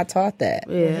hair. You're not taught that.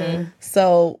 Yeah.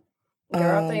 So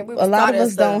Girl, I think we a was lot taught of us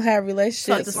as don't the- have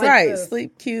relationships. to sleep Right. good.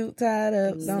 Sleep cute, tied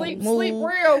up, don't Sleep move.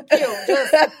 real cute.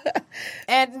 Just,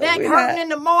 and neck we're hurting not- in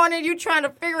the morning. You trying to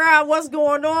figure out what's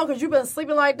going on because you've been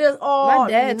sleeping like this all My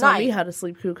dad taught me night. how to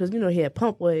sleep cute because, he had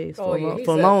pump waves Oh,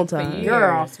 for a long time.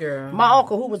 Girl. girl. My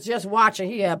uncle, who was just watching,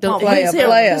 he had pump play waves. a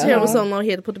player. His hair was so long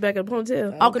he had to put the back of the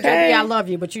ponytail. Uncle JB, I love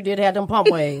you, but you did have them pump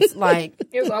waves. Like,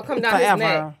 It was all coming down his Forever.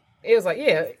 neck. It was like,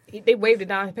 they waved it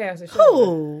down past his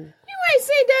shoulder. Ooh. You ain't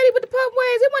seen Daddy with the pump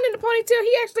waves. It wasn't in the ponytail.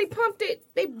 He actually pumped it.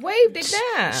 They waved it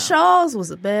down. Shaw's was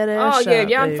a badass Oh, yeah. shop,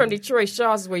 Y'all baby. from Detroit.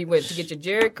 Shaw's is where you went to get your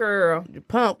Jerry curl.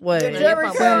 Pump wave. Jerry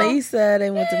pump On the curl. east side, they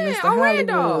went to Mr. on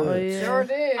Randolph. Hollywood. Yeah. Sure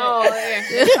did. Oh,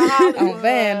 yeah. On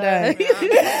Van Dyke.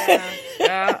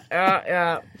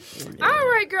 Yeah. All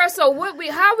right, girl. So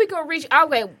how we gonna reach?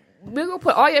 Okay, we're gonna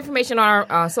put all your information on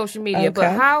our social media. But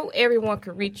Okay. how everyone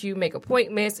can reach you, make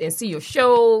appointments, and see your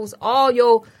shows, all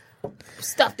your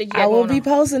stuff that you got I will going be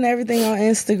on. posting everything on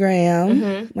Instagram.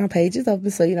 Mm-hmm. My page is open,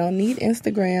 so you don't need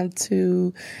Instagram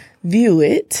to view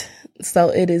it. So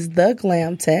it is The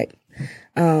Glam Tech,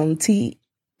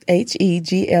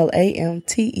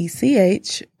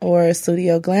 TheGlamTech, or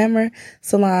Studio Glamour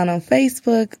Salon on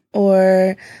Facebook,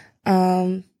 or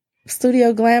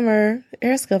Studio Glamour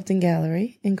Hair Sculpting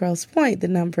Gallery in Grosse Pointe. The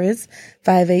number is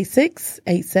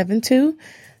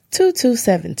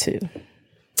 586-872-2272.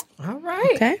 All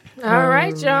right. Okay. All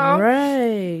right, y'all.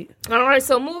 Right. All right.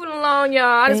 So moving along, y'all.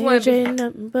 I just want Age to. ain't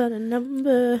nothing but a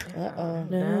number.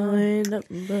 No, ain't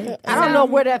nothing but I don't know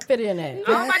where that fit in at.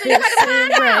 Oh, I'm about to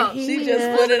find out. She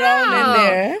just put it on in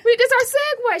there. This our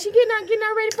segue. She getting out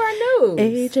ready for our news.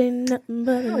 Age ain't nothing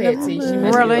but a Go ahead, T. She number.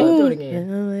 messed Really? me up. Do it again.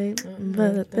 No, ain't nothing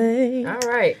but a thing. All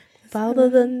right. Follow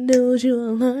the news,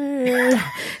 you'll learn.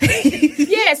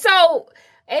 Yeah, so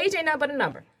age ain't nothing but a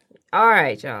number. All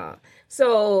right, y'all.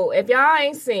 So if y'all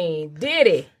ain't seen,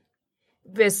 Diddy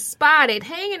was spotted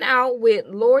hanging out with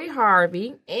Lori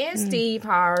Harvey and Steve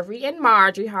Harvey and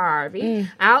Marjorie Harvey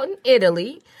out in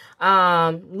Italy.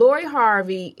 Lori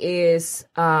Harvey is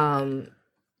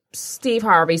Steve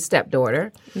Harvey's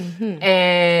stepdaughter,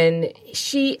 and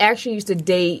she actually used to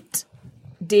date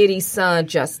Diddy's son,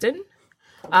 Justin.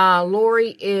 Lori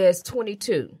is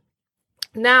 22.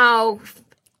 Now,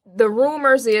 the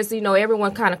rumors is,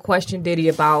 everyone kind of questioned Diddy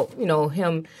about,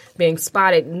 him being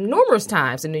spotted numerous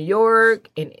times in New York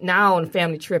and now on a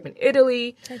family trip in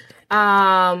Italy.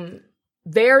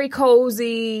 Very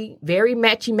cozy, very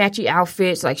matchy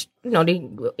outfits. Like, they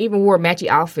even wore matchy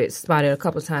outfits, spotted a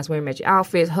couple of times wearing matchy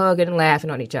outfits, hugging and laughing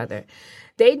on each other.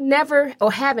 They never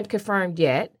or haven't confirmed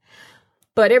yet.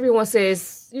 But everyone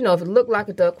says, if it looked like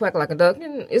a duck, quack like a duck,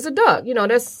 then it's a duck.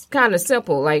 That's kind of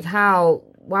simple. Like,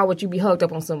 why would you be hugged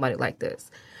up on somebody like this?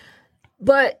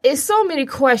 But it's so many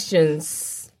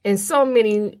questions and so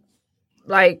many,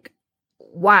 like,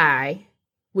 why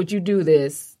would you do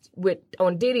this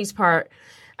on Diddy's part?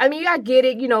 I mean, I get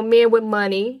it, men with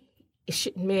money,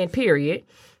 men, period.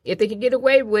 If they can get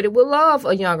away with it, will love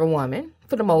a younger woman,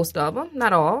 for the most of them,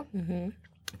 not all.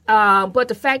 But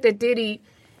the fact that Diddy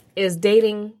is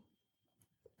dating,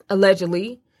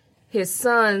 allegedly, his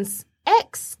son's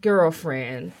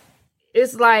ex-girlfriend,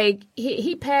 it's like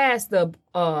he passed the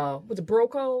bro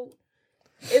code.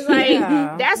 It's like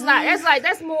Yeah.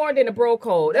 that's more than a bro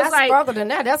code. That's like further than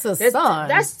that. That's a son.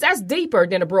 That's deeper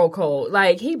than a bro code.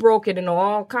 Like he broke it in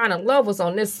all kind of levels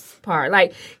on this part.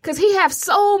 Like because he have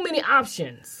so many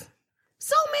options,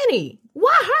 so many.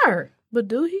 Why her? But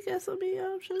do he got so many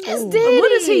options? Yes, Ooh. Diddy.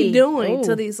 What is he doing Ooh.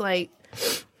 to these, like,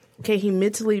 can he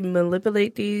mentally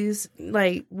manipulate these?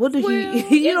 Like, what do Well,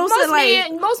 he, you know what I'm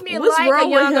saying? Like, most men what's like wrong a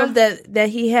younger with him that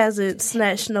he hasn't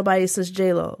snatched nobody since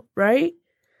J-Lo, right?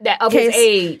 that of his Case-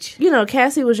 age. You know,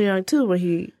 Cassie was young too when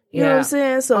he, you know what Yeah. I'm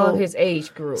saying? So, Of his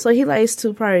age group. so he likes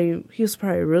to he was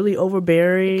probably really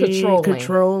overbearing,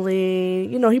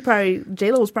 Controlling. You know,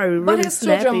 J-Lo was probably but really his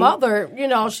snappy. children mother, you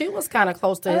know, she was kind of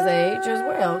close to his age as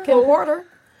well. Kim Porter.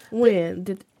 When?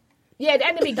 Yeah,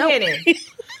 in the beginning.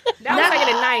 That was like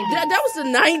in the 90s. That was the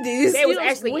 90s. They was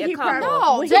actually when a he couple. probably-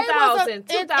 No, when Jay was 2000, in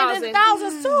the 2000.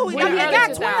 2000s too. When You know, the he early got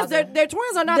 2000s. twins. Their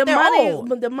twins are not the that money, old.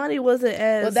 but the money wasn't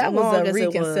as Well, that long was a as it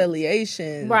was.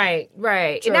 reconciliation. Right.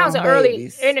 And True. that was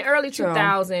Babies. in the early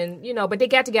 2000s, you know, but they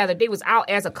got together. They was out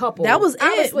as a couple. That was it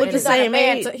Obviously, with the he's not a same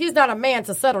man age. he's not a man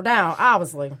to settle down,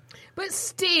 obviously. But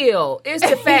still, it's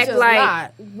the fact, just like,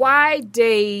 not. why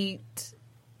date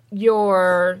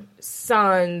your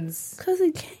son's Because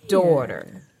he can't.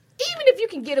 daughter? Even if you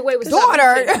can get away with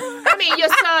Daughter. something- I mean, your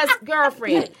son's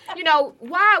girlfriend. You know,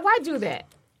 why do that?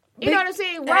 You know what I'm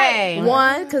saying? Why? Hey.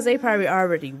 One, because they probably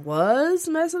already was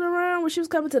messing around when she was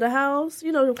coming to the house.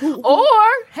 You know, Or,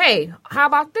 hey, how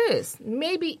about this?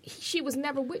 Maybe she was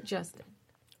never with Justin.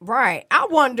 Right. I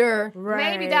wonder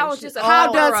Maybe that was just a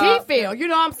how does he cover-up. feel? You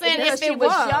know what I'm saying? Because If she it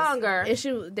was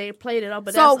younger. They played it up,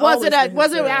 but So that's was it always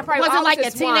been his That probably was it like a always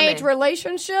his teenage woman.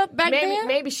 relationship back then?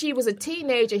 Maybe she was a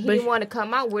teenager. He didn't want to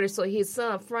come out with her, so his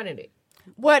son fronted it.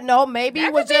 What? No, maybe That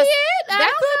it was could be just it. I that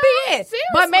don't could know. be it.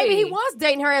 But maybe he Seriously. was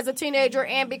dating her as a teenager,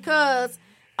 and because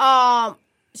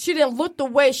she didn't look the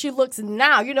way she looks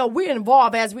now. You know, we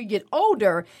evolve as we get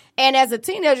older, and as a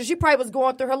teenager, she probably was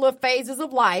going through her little phases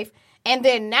of life, and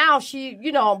then now she,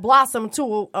 you know, blossomed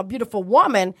to a beautiful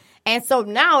woman, and so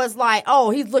now it's like, oh,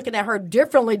 he's looking at her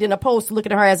differently than opposed to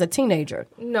looking at her as a teenager.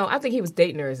 No, I think he was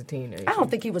dating her as a teenager. I don't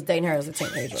think he was dating her as a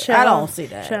teenager. I don't see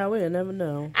that. Child, we'll never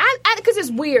know. Because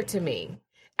it's weird to me.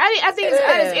 I think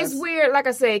it's weird, like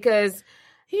I say, because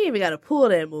He ain't even got to pull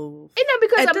that move.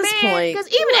 because At a this man, point, because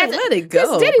even like, as let it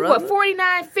go, Diddy, brother.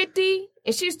 49, 50,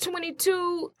 and she's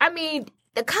 22. I mean,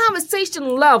 the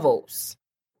conversation levels.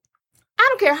 I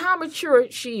don't care how mature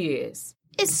she is.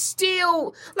 It's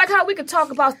still like how we could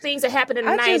talk about things that happened in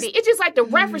the 90s. It's just like the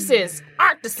references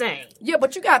aren't the same. Yeah,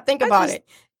 but you got to think about it.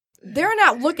 They're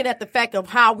not looking at the fact of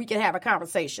how we can have a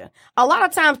conversation. A lot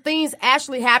of times things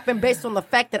actually happen based on the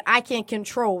fact that I can't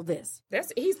control this.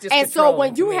 He's just And so when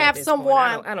controlling you to me at have this point.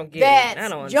 someone I don't get that's it. I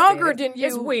don't younger understand. than you-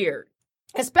 It's weird.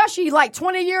 Especially like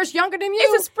 20 years younger than you.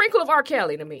 It's a sprinkle of R.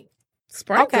 Kelly to me.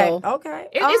 Sprinkle. Okay.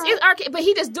 It's R. Kelly, but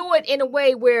he just do it in a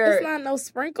way where It's not no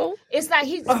sprinkle. it's like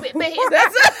it's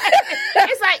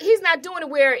like he's not doing it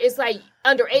where it's like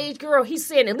underage girl. He's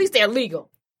saying at least they're legal.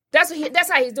 That's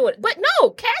how he's doing it. But no,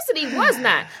 Cassidy was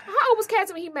not. How old was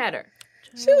Cassidy when he met her?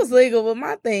 She was legal, but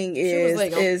my thing is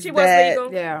legal. is She was that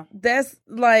legal. Yeah. that's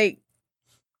like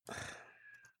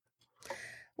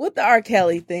with the R.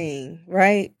 Kelly thing,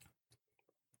 right?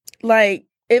 Like,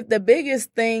 if the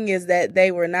biggest thing is that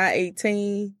they were not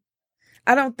 18,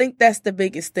 I don't think that's the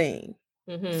biggest thing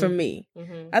for me.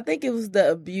 Mm-hmm. I think it was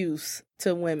the abuse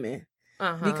to women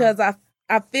Uh-huh. because I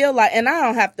feel like, and I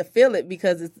don't have to feel it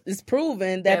because it's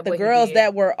proven that That the what he girls did.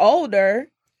 that were older,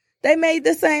 they made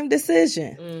the same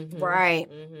decision. Mhm. Right.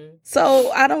 Mhm. So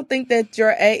I don't think that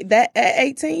that at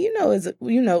 18,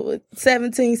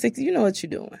 17, 16, you know what you're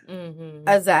doing. Mhm.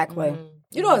 Exactly.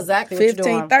 You know exactly what 15,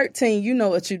 you're doing. 13, you know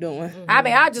what you're doing. I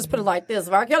mean, I just put it like this.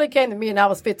 If R. Kelly came to me and I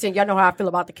was 15, y'all know how I feel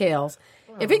about the Kells.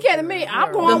 If he came to me,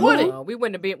 I'm going with it. We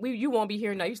wouldn't have been. You won't be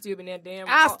here now. You still been that damn.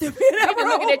 I still be We've that been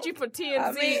looking room. at you from TMZ.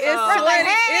 I mean, hey,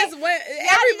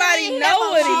 everybody know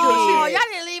what he Oh, did. y'all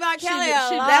didn't leave R. Kelly she-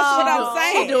 alone. That's what I'm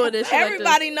She saying. doing this. She like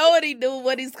Everybody know what he do,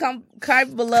 what he's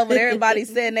capable of. What everybody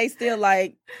said, and they still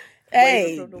like,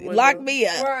 hey, from the window. lock me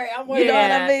up. Right, I'm You with know it.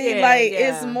 what I mean? Yeah, Like,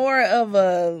 yeah. it's more of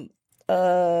a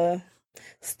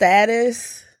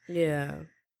status. Yeah.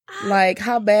 Like,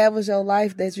 how bad was your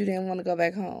life that you didn't want to go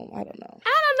back home? I don't know.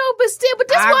 I don't know, but still, but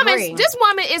I agree. this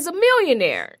woman is a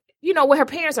millionaire. You know, her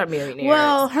parents are millionaires.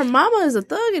 Well, her mama is a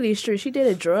thug in these streets. She did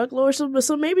a drug lord,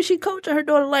 so maybe she coaching her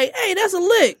daughter like, "Hey, that's a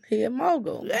lick." He a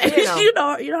mogul. You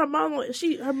know, her mama.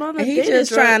 Her mother. And he dated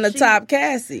just drug- trying to she- top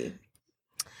Cassie.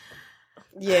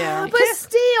 Yeah. but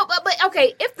still, but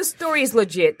okay, if the story is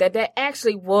legit that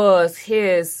actually was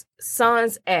his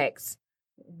son's ex,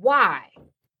 why?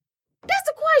 That's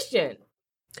the question.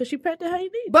 Because she packed it how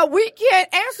you need. But we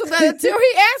can't answer that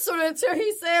until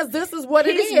he says this is what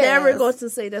it is. He's never going to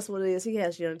say that's what it is. He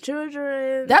has young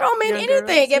children. That don't mean young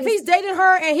anything. girls. If he's dating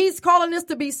her and he's calling this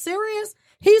to be serious,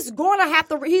 he's going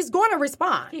to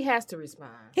respond. He has to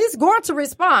respond. He's going to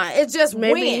respond. It's just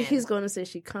Maybe when. he's going to say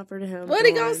she comforted him. What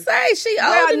he gonna say? She old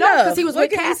Well, no, enough. because he was What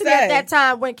with can he Cassidy at say? that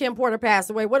time when Kim Porter passed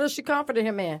away. What does she comforted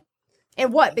him in?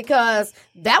 And what? Because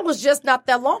that was just not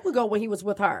that long ago when he was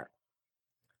with her.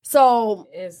 So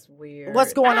It's weird.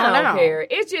 What's going on I now? don't care.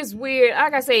 It's just weird.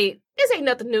 Like I say, this ain't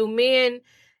nothing new. Men,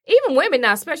 even women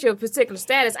now, especially of particular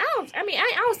status. I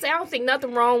don't think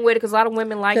nothing wrong with it because a lot of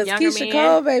women like Because younger Keisha men.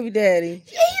 Cole, baby daddy.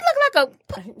 He looked like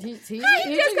a. he's He a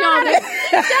just young got out of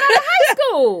high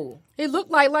school, He looked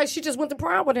like she just went to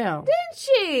prom with him. didn't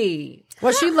she?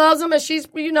 Well, she loves him and she's,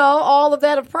 all of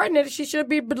that of pregnant. She should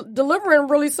be delivering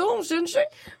really soon, shouldn't she?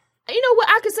 You know what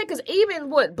I could say? Because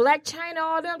even Black China,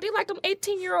 all them, they like them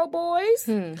 18-year-old boys.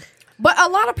 But a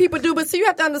lot of people do. But see, you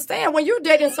have to understand when you're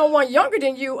dating someone younger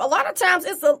than you, a lot of times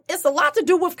it's a lot to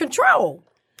do with control.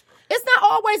 It's not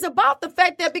always about the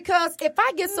fact that because if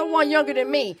I get someone younger than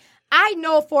me, I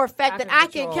know for a fact that I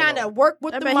can kind of work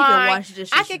with the bet he can mind. wash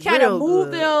dishes I can kind of real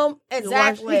move good. them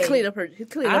exactly. He cleaned up her. He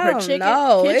cleaned up I her don't chicken.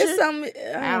 know. kitchen. It's some.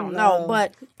 I don't know,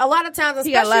 but a lot of times,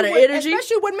 He got a lot of energy.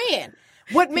 especially with men.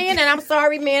 With men, and I'm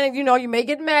sorry, men, and you may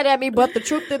get mad at me, but the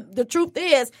truth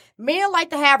is, men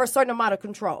like to have a certain amount of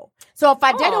control. So if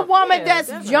I date a woman yeah, that's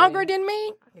definitely. younger than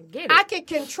me, Get it. I can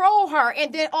control her,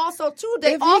 and then also too,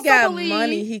 they if he also got believe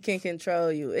money, he can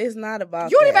control you. It's not about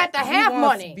You don't that. even have to He have wants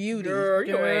money. Beauty.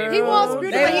 He wants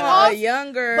beauty, They but he want also a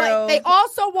young girl. But they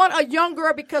also want a young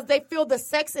girl because they feel the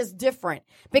sex is different.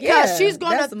 Because Yeah, she's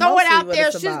going to that's throw it mostly out what there.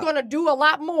 it's She's about. going to do a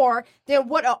lot more than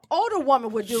what an older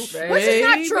woman would do, which is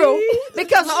not true.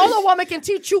 Because an older woman can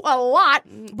teach you a lot,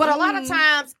 but a lot of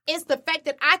times it's the fact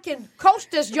that I can coach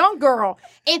this young girl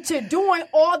into doing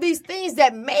all these things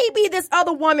that maybe this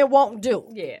other woman won't do.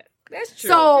 Yeah, that's true.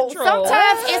 So Control.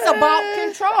 sometimes it's about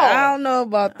control. I don't know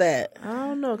about that. I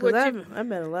don't know because I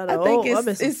met a lot I of think old. I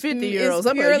met some it's 50-year-olds.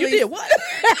 I'm like, purely- you did what?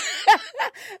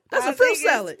 That's I a fruit think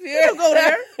salad. it's You don't go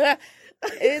there.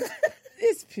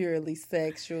 It's purely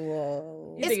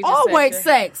sexual. You think It's it's just always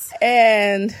sex, sex.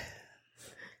 And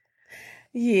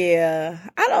yeah,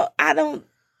 I don't.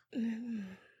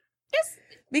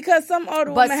 Because some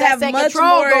older But women sex have and much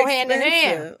control more go hand in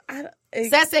expensive.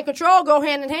 Sex and control go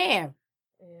hand in hand.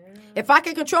 If I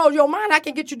can control your mind, I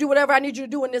can get you to do whatever I need you to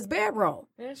do in this bedroom.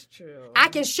 That's true. I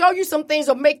can show you some things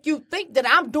that make you think that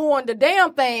I'm doing the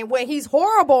damn thing when he's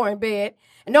horrible in bed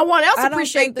and no one else I don't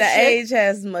appreciates think the the shit. age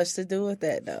has much to do with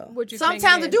that, though. What you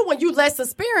Sometimes it do. When you less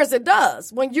experience, it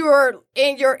does. When you're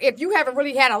if you haven't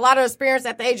really had a lot of experience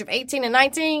at the age of 18 and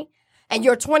 19 and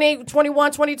you're 20,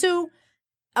 21, 22,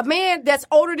 a man that's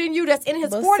older than you, that's in his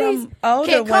But 40s, some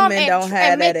older can come women and, don't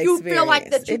have and make that you experience. feel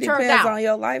like that you it turned depends out. on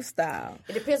your lifestyle.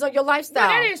 It depends on your Well, lifestyle.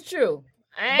 that is true.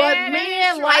 But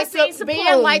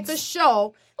men like to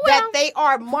show that they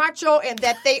are macho and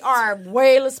that they are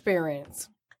well experienced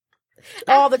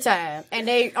all the time, and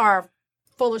they are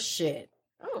full of shit.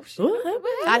 Oh shit!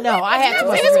 I know. I had too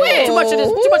much, Since when? too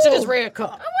much of this red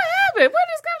cup. What happened? What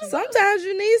is going on? Sometimes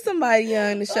you need somebody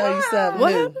young to show you something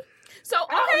What new. happened? So I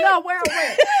okay. don't know where I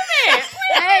went.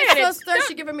 Hey, sister,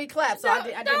 she giving me claps, so I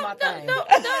did my thing. Don't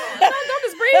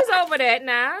just breeze over that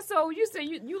now. So you say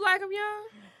you like him young?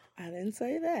 I didn't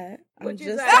say that. I'm What'd you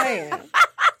just say?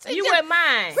 saying. You wouldn't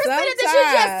mind. Christina, did you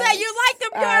just say you like them,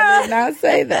 I girl? did not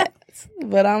say that.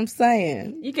 But I'm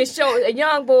saying. You can show a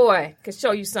young boy can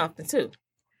show you something too.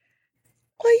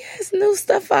 Well, yes, new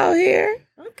stuff out here.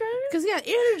 Okay. Because he got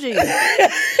energy.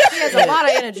 He has a lot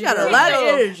of energy. He got a girl. lot of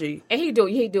energy. And he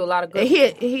do a lot of good And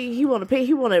he want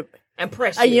to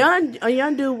impress a you.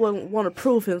 young dude want to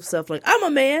prove himself. Like, I'm a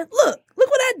man. Look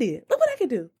what I did. Look what I can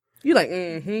do. You like,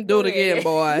 do it again,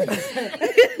 boy.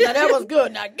 Now that was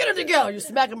good. Now get it together. You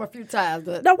smack him a few times.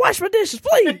 But Now wash my dishes,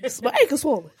 please. My ankle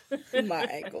swollen. My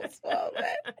ankle's swollen.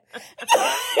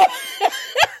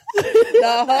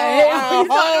 The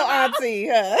whole auntie,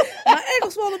 huh? My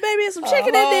ankle swollen, baby, and some chicken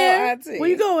in whole there. auntie. When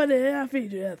you go in there, I'll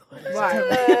feed you afterwards.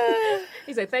 right.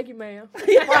 He said, "Thank you, ma'am."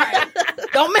 Right.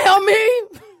 Don't mail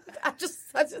me. I just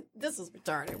this is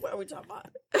retarded. What are we talking about?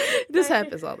 This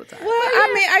happens all the time. Well,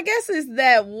 I mean, I guess it's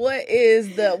that. What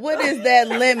is that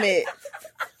limit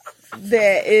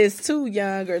that is too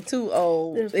young or too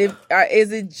old?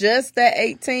 Is it just that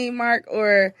 18 mark,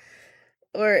 or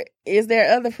is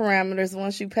there other parameters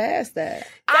once you pass that?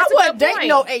 I a wouldn't good date point.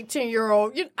 no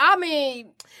 18-year-old. I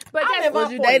mean, But I'm that's in my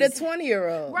Would you date a 40s.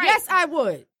 20-year-old? Right. Yes, I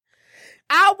would.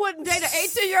 I wouldn't date an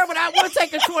 18-year-old, but I would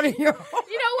take a 20-year-old. you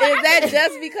know what? Is that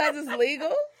just because it's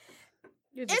legal?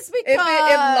 It's If,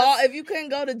 because if you couldn't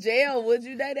go to jail, would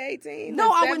you date 18?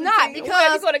 No, I would not, 17?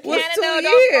 because you go to What's Canada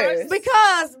 2 or years?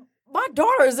 because my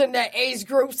daughter's in that age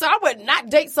group, so I would not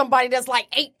date somebody that's like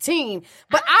 18.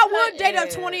 But I would date a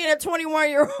 20 and a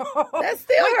 21-year-old. That's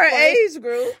still her age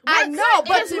group. I know,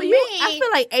 but to me, I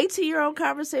feel like 18-year-old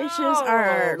conversations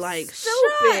are like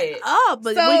stupid. shut up.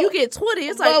 But So- when you get 20,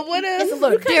 it's like But what if it's a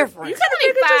little different.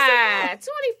 25.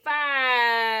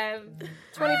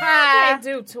 25. I can't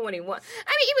do 21.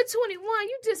 I mean, even 21,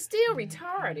 you just still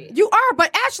retarded. You are,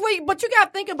 but you got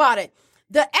to think about it.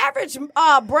 The average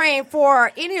brain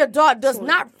for any adult does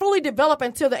not fully develop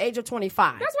until the age of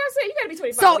 25. That's why I said you got to be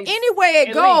 25. So at least. any way it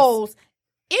At goes,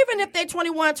 even if they're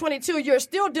 21, 22, you're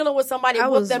still dealing with somebody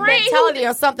with the Brain mentality who-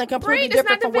 or something completely brain does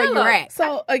different not from where you're develop. at.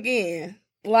 So again,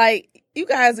 like you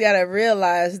guys got to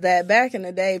realize that back in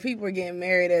the day, people were getting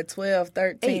married at 12,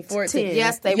 13, 8, 14. 10.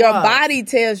 Yes, they Your was. body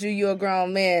tells you you're a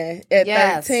grown man at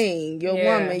Yes. 13. You're a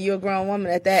Yeah. woman. You're a grown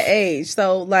woman at that age.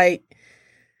 So like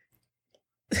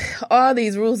all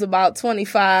these rules about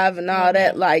 25 and all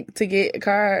that, like to get a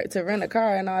car, to rent a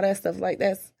car and all that stuff like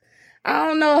that's, I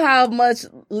don't know how much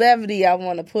levity I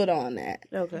want to put on that.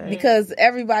 okay, Because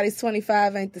everybody's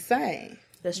 25 ain't the same.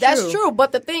 that's true.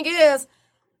 But the thing is,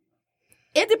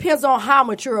 it depends on how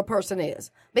mature a person is.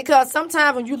 Because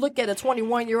sometimes when you look at a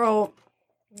 21-year-old,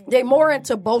 they're more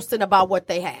into boasting about what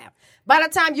they have. By the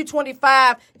time you're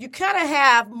 25, you kind of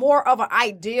have more of an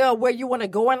idea of where you want to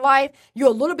go in life. You're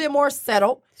a little bit more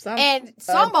settled. And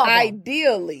some of them,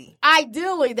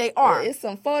 ideally they are. it's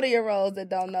some 40-year-olds that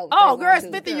don't know. Oh, girls,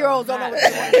 50-year-olds don't know what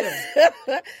they want to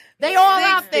do. They all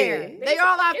out there. They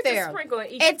all out It's a there. sprinkle in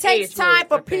each It takes age time group,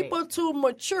 for I think. people to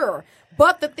mature.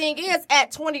 But the thing is,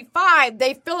 at 25,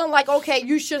 they feeling like, okay,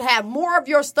 you should have more of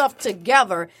your stuff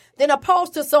together than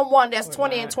opposed to someone that's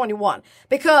 20 and 21.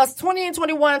 Because 20 and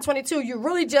 21 and 22, you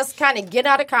really just kind of get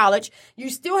out of college. You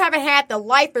still haven't had the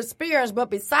life experience, but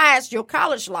besides your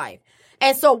college life.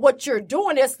 And so what you're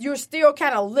doing is you're still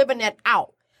kind of living that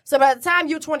out. So by the time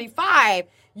you're 25,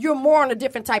 you're more on a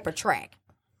different type of track.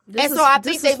 This so I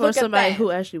think they for look at somebody that.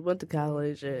 who actually went to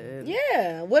college. And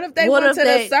Yeah. What if they What went if to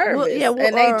they- the service well, yeah, well,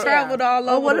 and they or- traveled all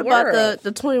over Or what the about world?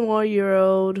 the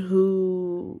 21-year-old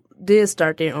who did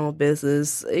start their own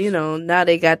business? You know, now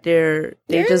they got they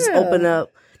just Yeah. open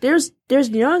up. There's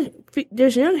young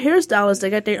hairstylists that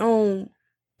got their own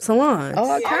salons.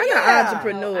 All kind of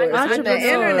entrepreneurs. I know With the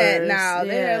internet entrepreneurs, now,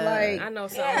 they're I like, know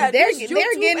some. Yeah, they're there's getting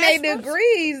YouTube their experts.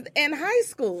 degrees in high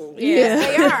school. Yes,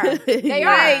 they are. They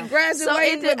Like are.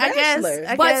 graduating with I guess- bachelors.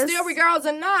 I But guess- still, regardless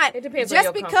or not, It depends on just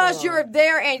your because comfort you're level.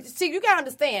 there and see, you gotta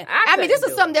understand. I I mean, this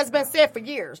couldn't is do something it. that's been said for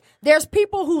years. There's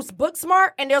people who's book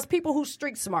smart and there's people who's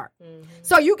street smart. Mm-hmm.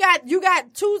 So you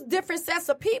got two different sets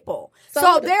of people.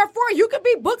 So therefore, you could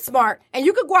be book smart and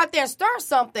you could go out there and start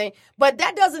something, but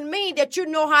that doesn't mean that you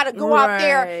know how to go out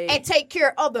there Right. and take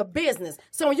care of the business.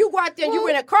 So when you go out there and you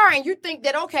in a car and you think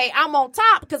that okay, I'm on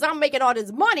top because I'm making all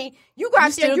this money, you go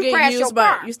out there and you crash your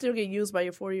car. You still get used by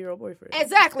your 40-year-old boyfriend.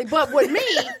 Exactly. But with me,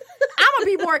 I'm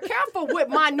going to be more careful with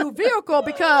my new vehicle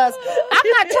because I'm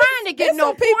not trying to get There's no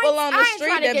some people points. on I the ain't street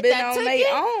trying to that get been that on ticket.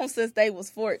 their own since they was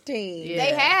 14. Yeah.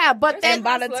 They have, but And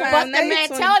by the but time the they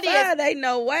mentality 25, is they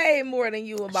know way more than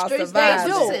you about Streets, surviving.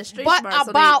 they Surviving. do, Street but smart, so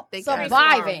about they got it.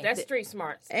 surviving. That's street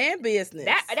smarts. And business.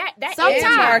 That Sometimes.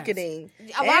 and marketing.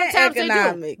 A lot of and times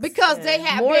economics. they do because they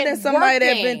have more been than somebody that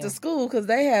working. been to school because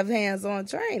they have hands-on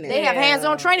training. They have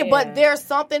hands-on training, but there's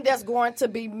something that's going to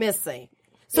be missing.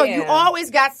 So you Yeah.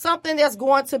 always got something that's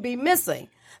going to be missing.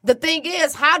 The thing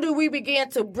is, how do we begin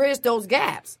to bridge those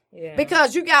gaps? Yeah.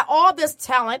 Because you got all this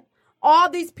talent, all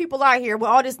these people out here with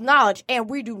all this knowledge, and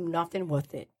we do nothing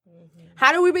with it.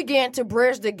 How do we begin to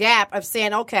bridge the gap of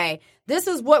saying, okay, this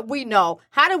is what we know.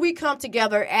 How do we come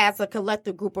together as a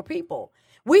collective group of people?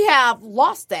 We have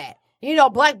lost that. You know,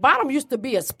 Black Bottom used to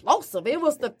be explosive. It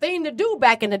was the thing to do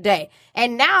back in the day.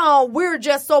 And now we're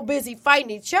just so busy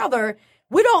fighting each other.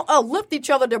 We don't uplift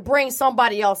each other to bring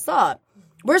somebody else up.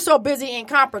 We're so busy in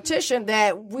competition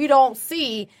that we don't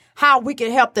see how we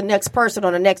can help the next person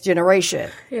or the next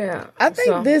generation. Yeah. I think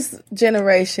So- this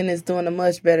generation is doing a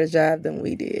much better job than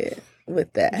we did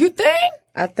with that. You think?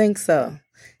 I think so.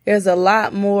 There's a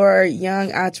lot more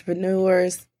young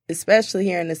entrepreneurs, especially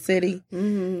here in the city.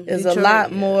 There's a Detroit,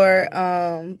 lot yeah. more.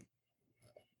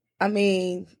 I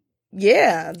mean,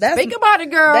 yeah, that's Think about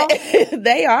it, girl.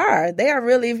 they are. They are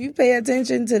really. If you pay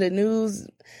attention to the news,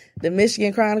 the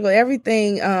Michigan Chronicle,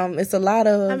 everything. It's a lot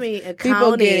of I mean, people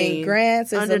accounting, getting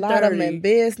grants. It's under a lot of them 30. in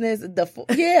business. The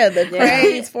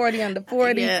Cranes 40 under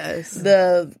 40. Yes.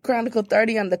 The Chronicle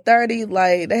 30 under 30.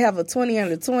 Like they have a 20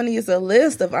 under 20. It's a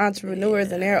list of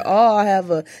entrepreneurs, and they all have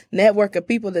a network of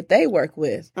people that they work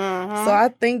with. So I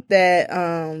think that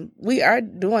we are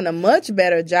doing a much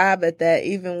better job at that,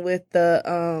 even with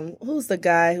the who's the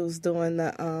guy who's doing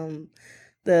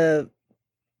the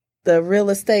real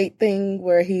estate thing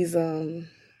where he's I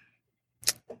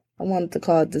wanted to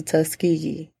call it the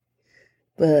Tuskegee,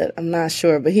 but I'm not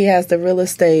sure. But he has the real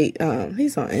estate.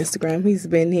 He's on Instagram. He's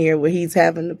been here where he's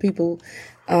having the people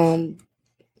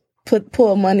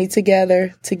pull money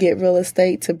together to get real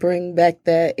estate to bring back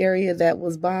that area that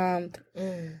was bombed.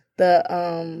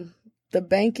 The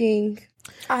banking.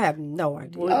 I have no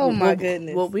idea. Oh my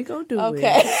goodness. What we gonna do?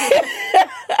 Okay.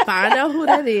 Is find out who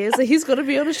that is, and he's gonna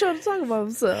be on the show to talk about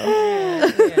himself.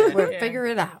 We'll figure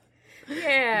it out.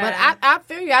 Yeah. But I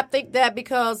feel you. I think that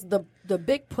because the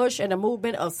big push and the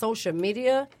movement of social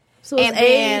media. So is And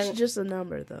age then- just a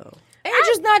number, though? Age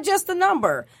is not just a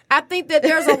number. I think that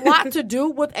there's a lot to do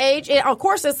with age. And of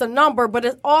course, it's a number, but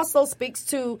it also speaks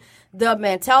to the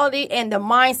mentality and the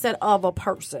mindset of a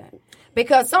person.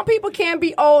 Because some people can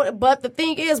be old, but the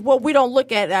thing is, what we don't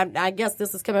look at, I guess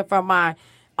this is coming from my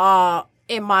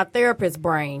in my therapist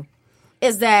brain,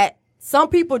 is that some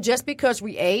people, just because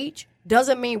we age,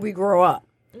 doesn't mean we grow up.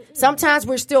 Sometimes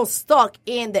we're still stuck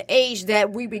in the age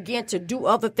that we begin to do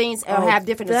other things and have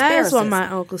different experiences. That's why my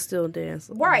uncle still dances.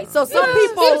 Right. So some Yeah.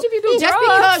 people, Even if you do just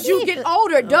drugs. because you get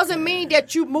older doesn't mean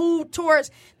that you move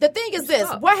towards. The thing is this: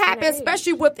 what happens,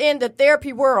 especially within the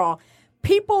therapy world,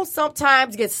 people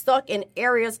sometimes get stuck in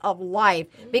areas of life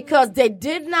because they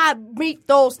did not meet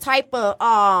those type of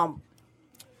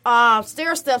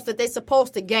stair steps that they're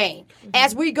supposed to gain.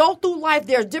 As we go through life,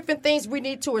 there's different things we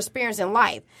need to experience in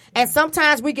life, and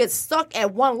sometimes we get stuck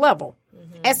at one level,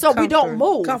 and so we don't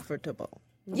move. Comfortable.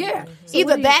 Yeah.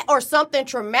 Either that or something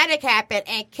traumatic happened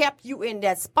and kept you in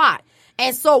that spot.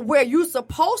 And so where you're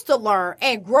supposed to learn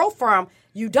and grow from,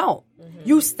 you don't.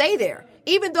 You stay there.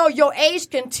 Even though your age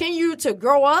continue to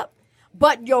grow up,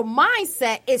 but your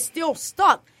mindset is still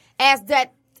stuck as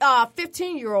that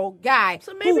 15-year-old guy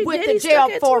So maybe who went Diddy to jail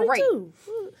stuck at for rape.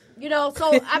 22. You know,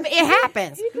 so I mean, it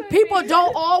happens. People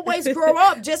don't always grow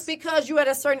up just because you're at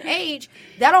a certain age.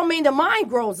 That don't mean the mind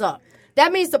grows up.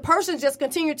 That means the person just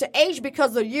continue to age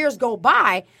because the years go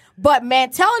by. But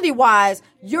mentality-wise,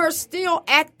 you're still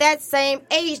at that same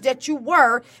age that you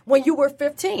were when you were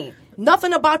 15.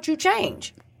 Nothing about you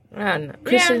changed. I don't know.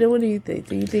 Christian, Yeah. what do you think?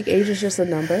 Do you think age is just a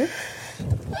number?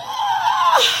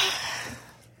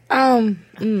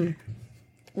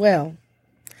 Well,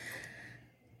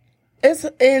 it's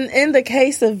in the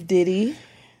case of Diddy,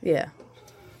 Yeah.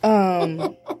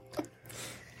 I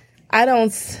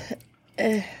don't.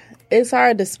 It's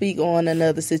hard to speak on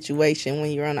another situation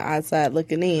when you're on the outside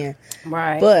looking in.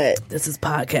 Right. But This is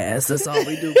podcast. That's all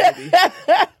we do, baby.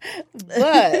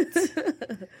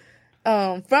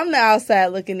 from the outside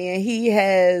looking in, he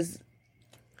has.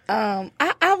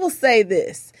 I will say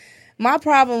this. My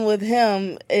problem with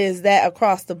him is that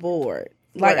across the board.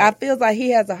 Like, Right. I feel like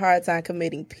he has a hard time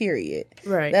committing, period.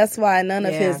 Right. That's why none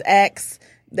of Yeah. his acts,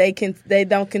 they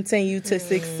don't continue to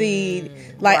succeed.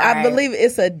 Like, I Right. believe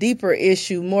it's a deeper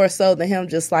issue, more so than him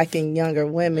just liking younger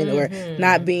women or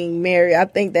not being married. I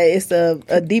think that it's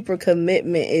a deeper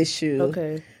commitment issue.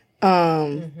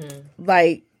 Okay.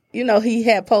 Like, you know, he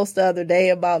had post the other day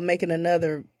about making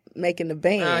the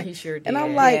band. He sure did. And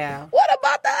I'm like, Yeah. what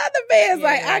about the other bands?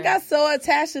 Like, Yeah. I got so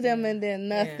attached to them and then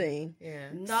nothing. Yeah.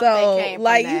 Nothing So, came from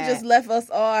like, that. you just left us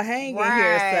all hanging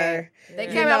here, sir. They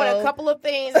You came out with know? a couple of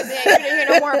things, and then you didn't hear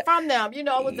no more from them. You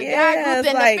know, it was the guy Yeah, group it's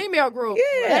and like- the female group.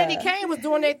 yeah. Lady Kane was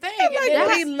doing their thing. and Like, then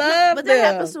we love But them.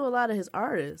 that happens to a lot of his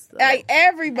artists. Though. Like,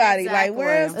 everybody. Exactly. Like,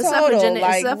 where's Except Total? for,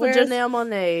 Like, except for where's... Janelle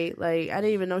Monáe. Like, I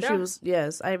didn't even know she was.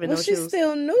 Yes, I didn't even Well, know she she's was.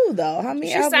 still new, though. How many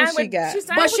She albums signed she with. got? She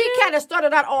signed but with she him? kind of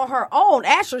started out on her own.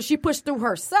 Actually, she pushed through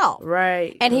herself.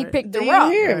 Right. And he right. picked Do her you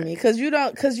up. hear me? Because you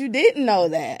didn't know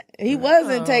that. He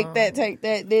wasn't take that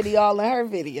Diddy all in her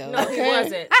video. No, he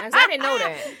wasn't. I didn't know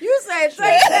that. You said, take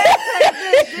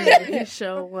that, take this. He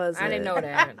sure was. I didn't know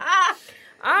that.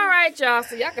 All right, y'all.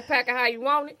 So y'all can pack it how you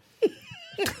want it.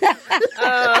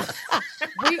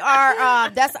 We are,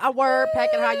 that's our word, pack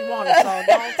it how you want it. So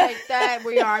don't take that.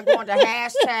 We are going to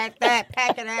hashtag that,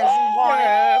 pack it as you want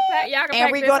it. Y'all can And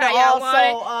pack we're this going to how y'all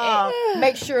want also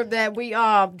make sure that we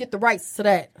get the rights to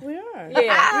that. We are. it.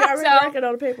 Yeah. We already working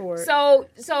on the paperwork. So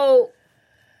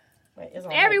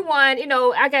everyone, you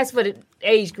know, I guess for the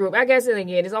age group, I guess, and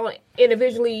again, it's all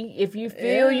individually. If you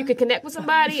feel you can connect with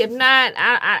somebody, if not,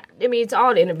 I mean, it's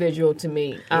all individual to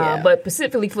me. But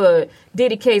specifically for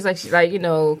Diddy case, like you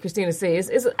know, Christina says,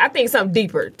 it's I think something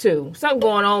deeper too. Something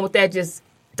going on with that just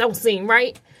don't seem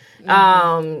right.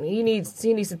 He needs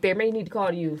some therapy. Maybe he need to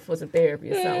call you for some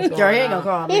therapy or something. Girl, he ain't gonna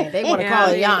call me. They want to call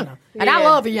Iyanna. And I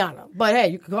love Iyanna. But hey,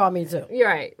 you can call me too.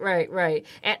 You're right.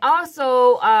 And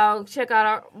also, check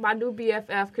out my new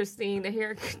BFF, Christine, the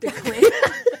hair.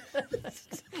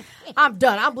 I'm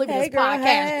done. I'm leaving this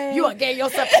podcast. You gave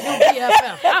yourself a new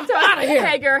BFF. I'm out of here.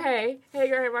 Hey, girl, hey,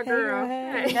 my girl.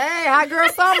 Hey, hot girl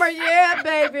summer, yeah,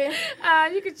 baby.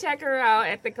 You can check her out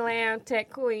at the Glam Tech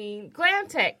Queen.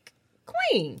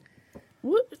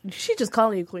 What? She just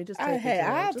calling you queen. Just take it.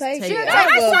 I'll Just take it. it. I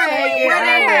will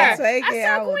That's take it.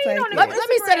 I will take it. Let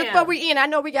me say this before we end. I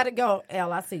know we got to go.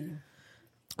 Elle, I see you.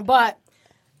 But,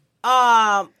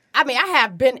 I mean, I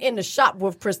have been in the shop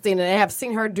with Christina and have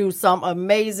seen her do some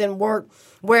amazing work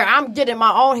where I'm getting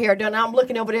my own hair done. I'm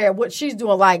looking over there at what she's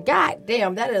doing. Like, God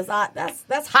damn, that is hot.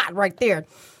 That's hot right there.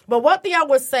 But one thing I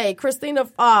would say, Christina's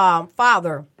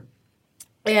father,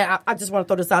 and I just want to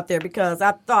throw this out there because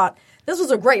I thought this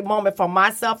was a great moment for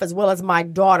myself as well as my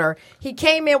daughter. He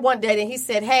came in one day and he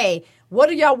said, hey, what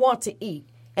do y'all want to eat?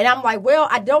 And I'm like, well,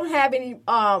 I don't have any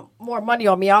more money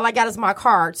on me. All I got is my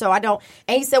card. So I don't.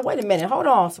 And he said, wait a minute. Hold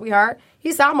on, sweetheart.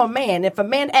 He said, I'm a man. If a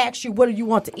man asks you, what do you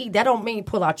want to eat? That don't mean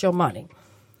pull out your money.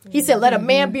 He said, let a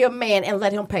man be a man and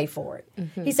let him pay for it.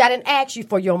 He said, I didn't ask you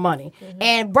for your money.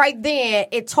 And right then,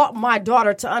 it taught my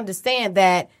daughter to understand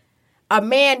that a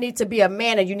man needs to be a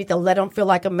man and you need to let him feel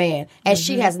like a man. And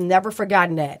she has never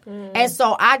forgotten that. And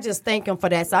so I just thank him for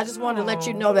that. So I just wanted to let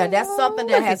you know that that's something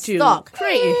that has stuck.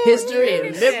 Creating history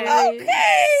and memory.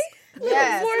 Okay.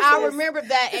 Yes, I remember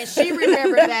that, and she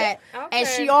remembered that, and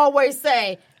she always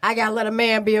say, I got to let a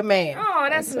man be a man. Oh,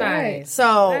 that's nice.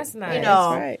 So, That's nice. you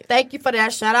know, That's right. thank you for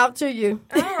that. Shout out to you.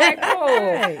 All right,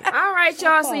 cool. All right,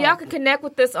 y'all. So y'all can connect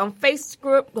with us on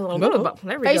Facebook.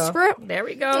 There we Facebook? go. There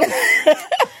we go.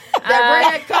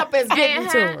 That red cup is getting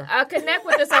to her. Connect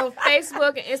with us on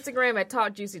Facebook and Instagram at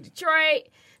Talk Juicy Detroit.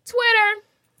 Twitter.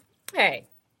 Hey,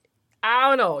 I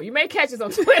don't know. You may catch us on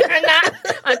Twitter or not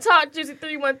on Talk Juicy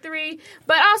 313.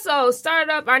 But also, start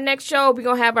up our next show. We're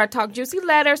going to have our Talk Juicy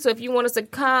letter. So if you want us to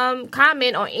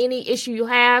comment on any issue you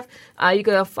have, you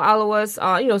can follow us.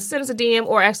 Send us a DM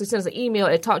or actually send us an email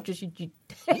at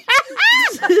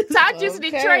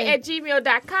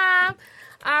talkjuicydetroit@gmail.com.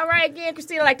 All right, again,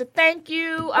 Christina, I'd like to thank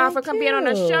you for coming being on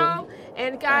our show.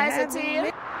 And guys, until you.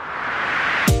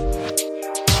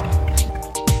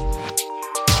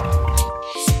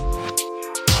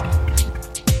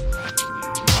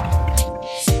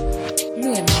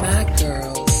 Me and my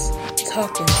girls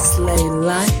talking slay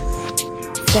life.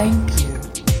 Thank you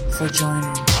for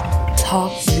joining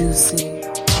Talk Juicy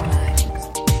tonight.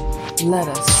 Let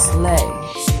us slay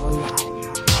your life.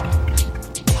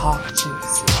 Talk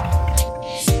Juicy.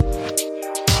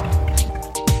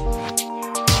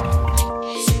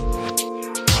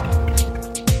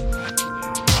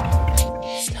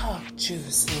 Talk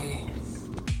Juicy.